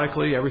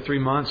 Periodically, every 3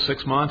 months,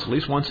 6 months, at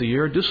least once a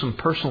year, do some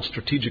personal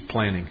strategic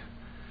planning.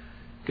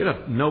 Get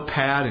a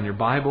notepad and your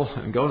Bible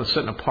and go and sit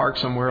in a park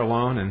somewhere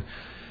alone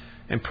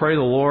and pray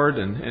the Lord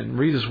and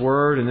read His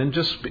Word, and then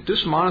just do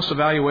some honest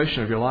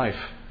evaluation of your life.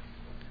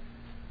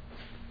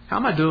 How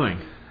am I doing?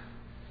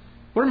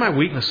 What are my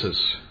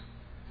weaknesses?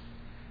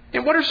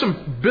 And what are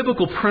some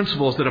biblical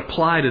principles that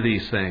apply to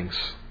these things?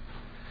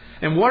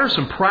 And what are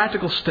some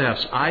practical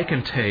steps I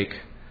can take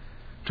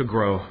to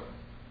grow?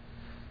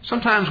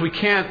 Sometimes we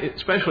can't,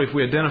 especially if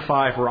we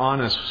identify, if we're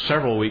honest,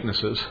 several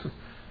weaknesses.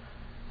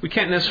 We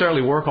can't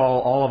necessarily work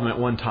all of them at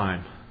one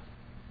time.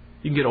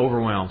 You can get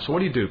overwhelmed. So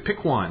what do?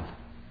 Pick one.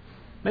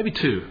 Maybe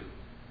two.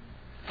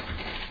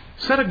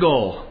 Set a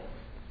goal.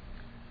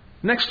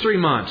 Next 3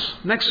 months,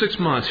 next 6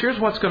 months, here's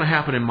what's going to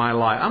happen in my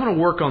life. I'm going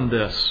to work on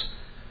this.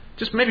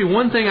 Just maybe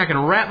one thing I can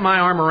wrap my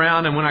arm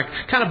around, and when I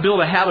kind of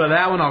build a habit of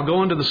that one, I'll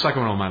go into the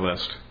second one on my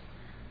list.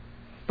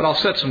 But I'll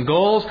set some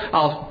goals.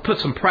 I'll put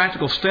some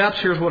practical steps.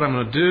 Here's what I'm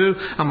going to do.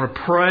 I'm going to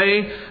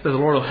pray that the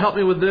Lord will help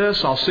me with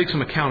this. I'll seek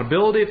some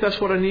accountability if that's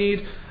what I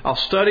need. I'll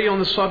study on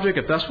the subject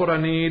if that's what I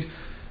need.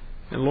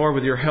 And Lord,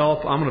 with your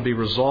help, I'm going to be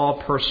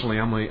resolved personally.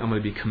 I'm going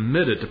to be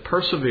committed to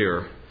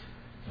persevere,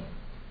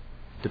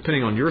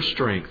 depending on your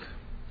strength.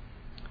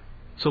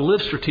 So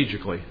live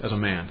strategically as a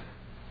man.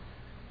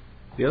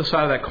 The other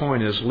side of that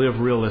coin is live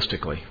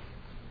realistically.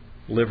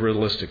 Live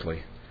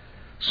realistically.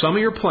 Some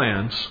of your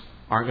plans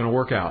aren't going to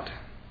work out.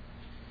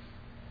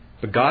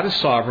 But God is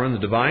sovereign. The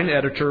divine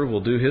editor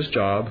will do His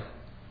job.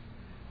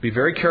 Be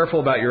very careful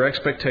about your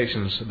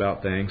expectations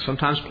about things.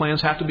 Sometimes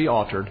plans have to be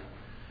altered.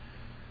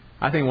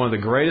 I think one of the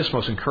greatest,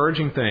 most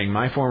encouraging things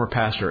my former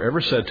pastor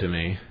ever said to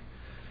me,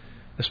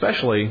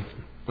 especially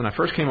when I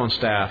first came on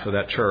staff of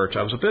that church,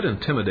 I was a bit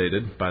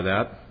intimidated by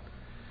that.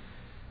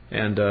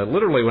 And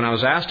literally, when I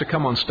was asked to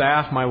come on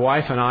staff, my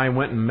wife and I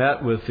went and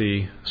met with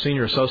the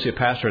senior associate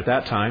pastor at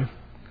that time,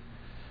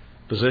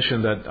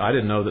 position that I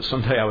didn't know that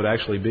someday I would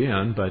actually be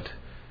in. But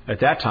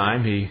at that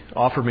time, he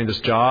offered me this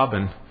job,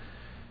 and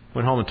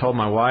went home and told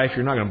my wife,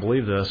 "You're not going to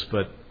believe this,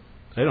 but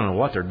they don't know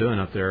what they're doing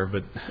up there,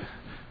 but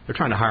they're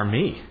trying to hire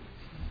me."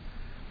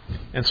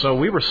 And so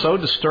we were so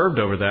disturbed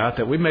over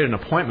that we made an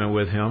appointment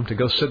with him to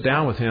go sit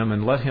down with him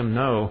and let him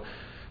know,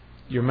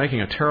 "You're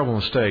making a terrible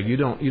mistake. You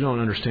don't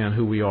understand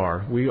who we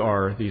are. We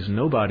are these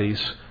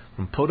nobodies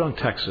from Podunk,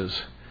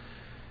 Texas,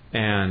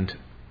 and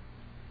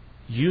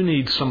you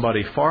need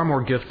somebody far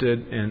more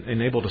gifted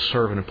and able to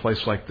serve in a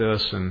place like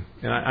this." And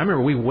I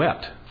remember we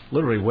wept,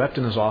 literally wept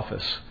in his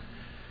office.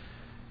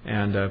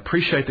 And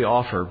appreciate the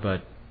offer,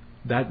 but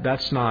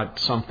that's not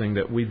something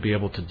that we'd be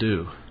able to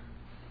do.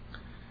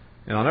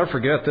 And I'll never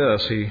forget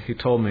this. He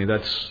told me,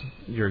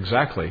 you're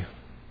exactly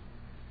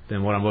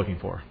then what I'm looking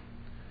for.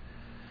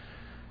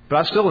 But I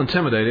was still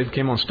intimidated,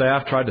 came on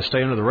staff, tried to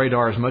stay under the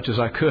radar as much as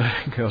I could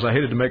because I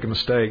hated to make a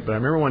mistake. But I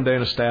remember one day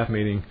in a staff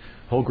meeting,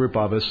 a whole group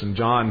of us, and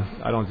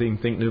John, I don't even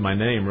think knew my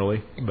name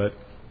really, but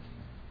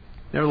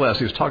nevertheless,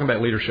 he was talking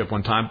about leadership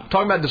one time,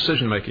 talking about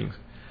decision making.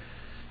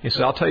 He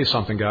said, I'll tell you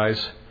something,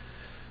 guys.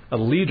 A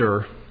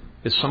leader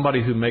is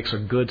somebody who makes a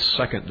good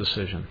second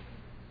decision.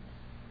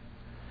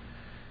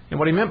 And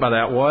what he meant by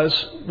that was,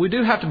 we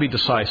do have to be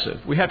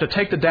decisive. We have to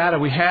take the data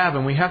we have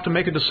and we have to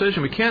make a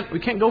decision. We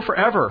can't go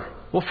forever.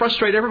 We'll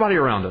frustrate everybody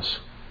around us.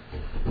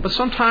 But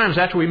sometimes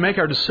after we make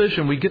our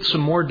decision, we get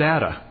some more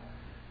data.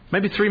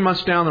 Maybe 3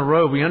 months down the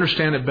road, we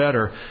understand it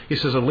better. He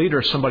says a leader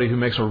is somebody who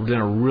makes a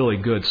really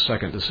good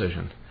second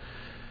decision.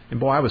 And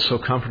boy, I was so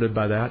comforted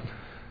by that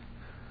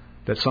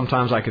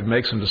sometimes I could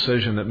make some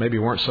decisions that maybe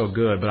weren't so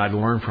good, but I'd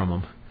learn from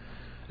them.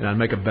 And I'd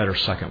make a better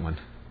second one.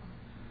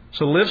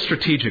 So live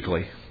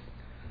strategically,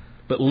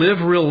 but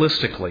live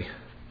realistically.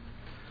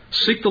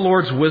 Seek the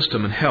Lord's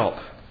wisdom and help,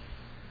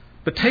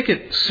 but take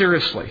it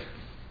seriously.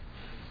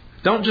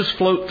 Don't just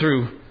float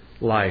through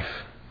life.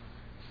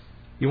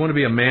 You want to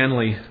be a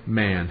manly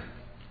man.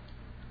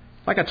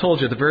 Like I told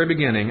you at the very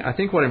beginning, I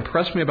think what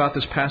impressed me about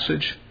this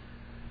passage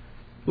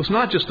was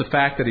not just the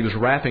fact that he was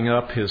wrapping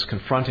up his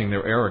confronting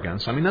their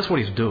arrogance. I mean, that's what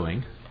he's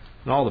doing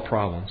and all the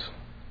problems.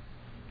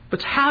 But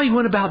it's how he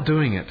went about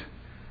doing it.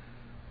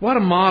 What a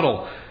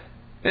model.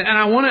 And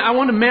I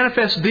want to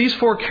manifest these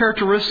 4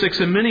 characteristics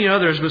and many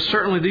others, but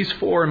certainly these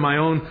 4 in my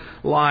own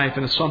life.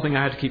 And it's something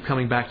I have to keep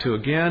coming back to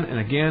again and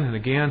again and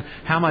again.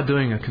 How am I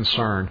doing a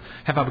concern?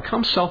 Have I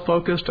become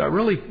self-focused? Do I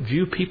really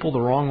view people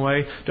the wrong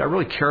way? Do I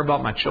really care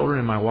about my children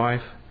and my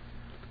wife?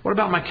 What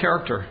about my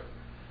character?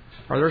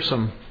 Are there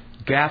some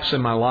gaps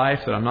in my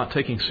life that I'm not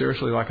taking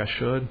seriously like I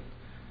should?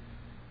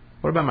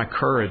 What about my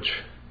courage?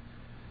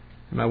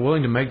 Am I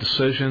willing to make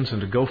decisions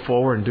and to go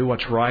forward and do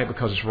what's right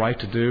because it's right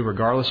to do,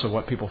 regardless of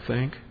what people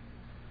think?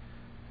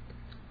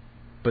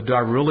 But do I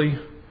really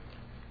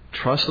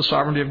trust the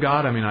sovereignty of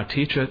God? I mean, I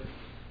teach it.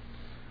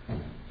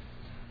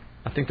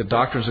 I think the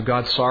doctrines of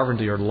God's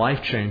sovereignty are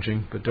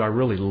life-changing, but do I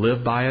really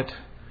live by it?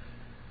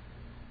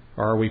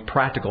 Or are we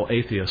practical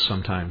atheists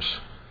sometimes?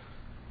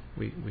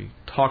 We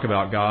talk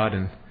about God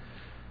and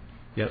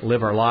yet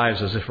live our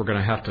lives as if we're going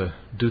to have to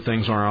do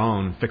things on our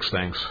own and fix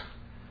things.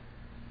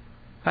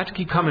 I have to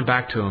keep coming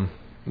back to Him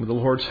with the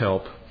Lord's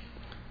help,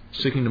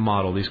 seeking to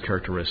model these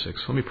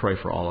characteristics. Let me pray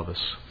for all of us.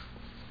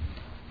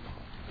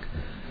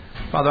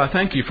 Father, I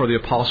thank You for the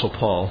Apostle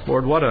Paul.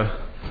 Lord, what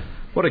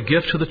a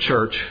gift to the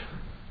church.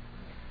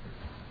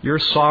 Your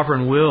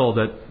sovereign will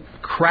that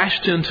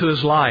crashed into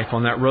his life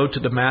on that road to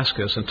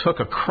Damascus and took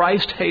a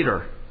Christ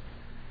hater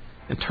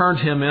and turned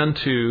him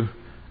into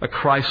a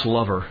Christ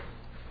lover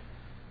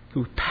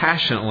who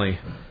passionately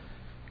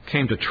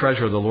came to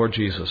treasure the Lord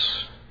Jesus.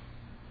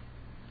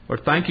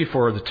 Lord, thank You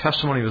for the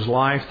testimony of his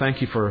life. Thank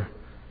You for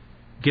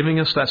giving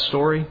us that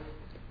story.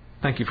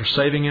 Thank You for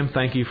saving him.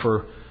 Thank You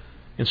for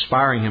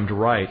inspiring him to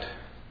write.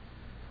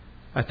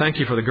 I thank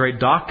You for the great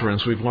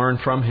doctrines we've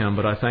learned from him,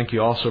 but I thank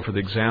You also for the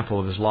example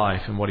of his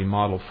life and what he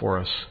modeled for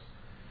us.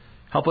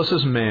 Help us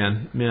as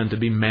men to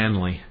be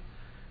manly,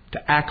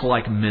 to act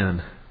like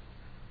men,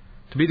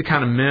 to be the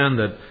kind of men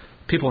that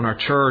people in our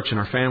church and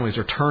our families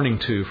are turning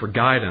to for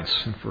guidance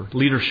and for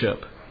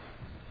leadership.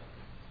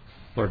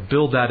 Lord,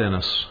 build that in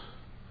us.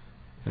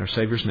 In our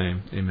Savior's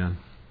name, amen.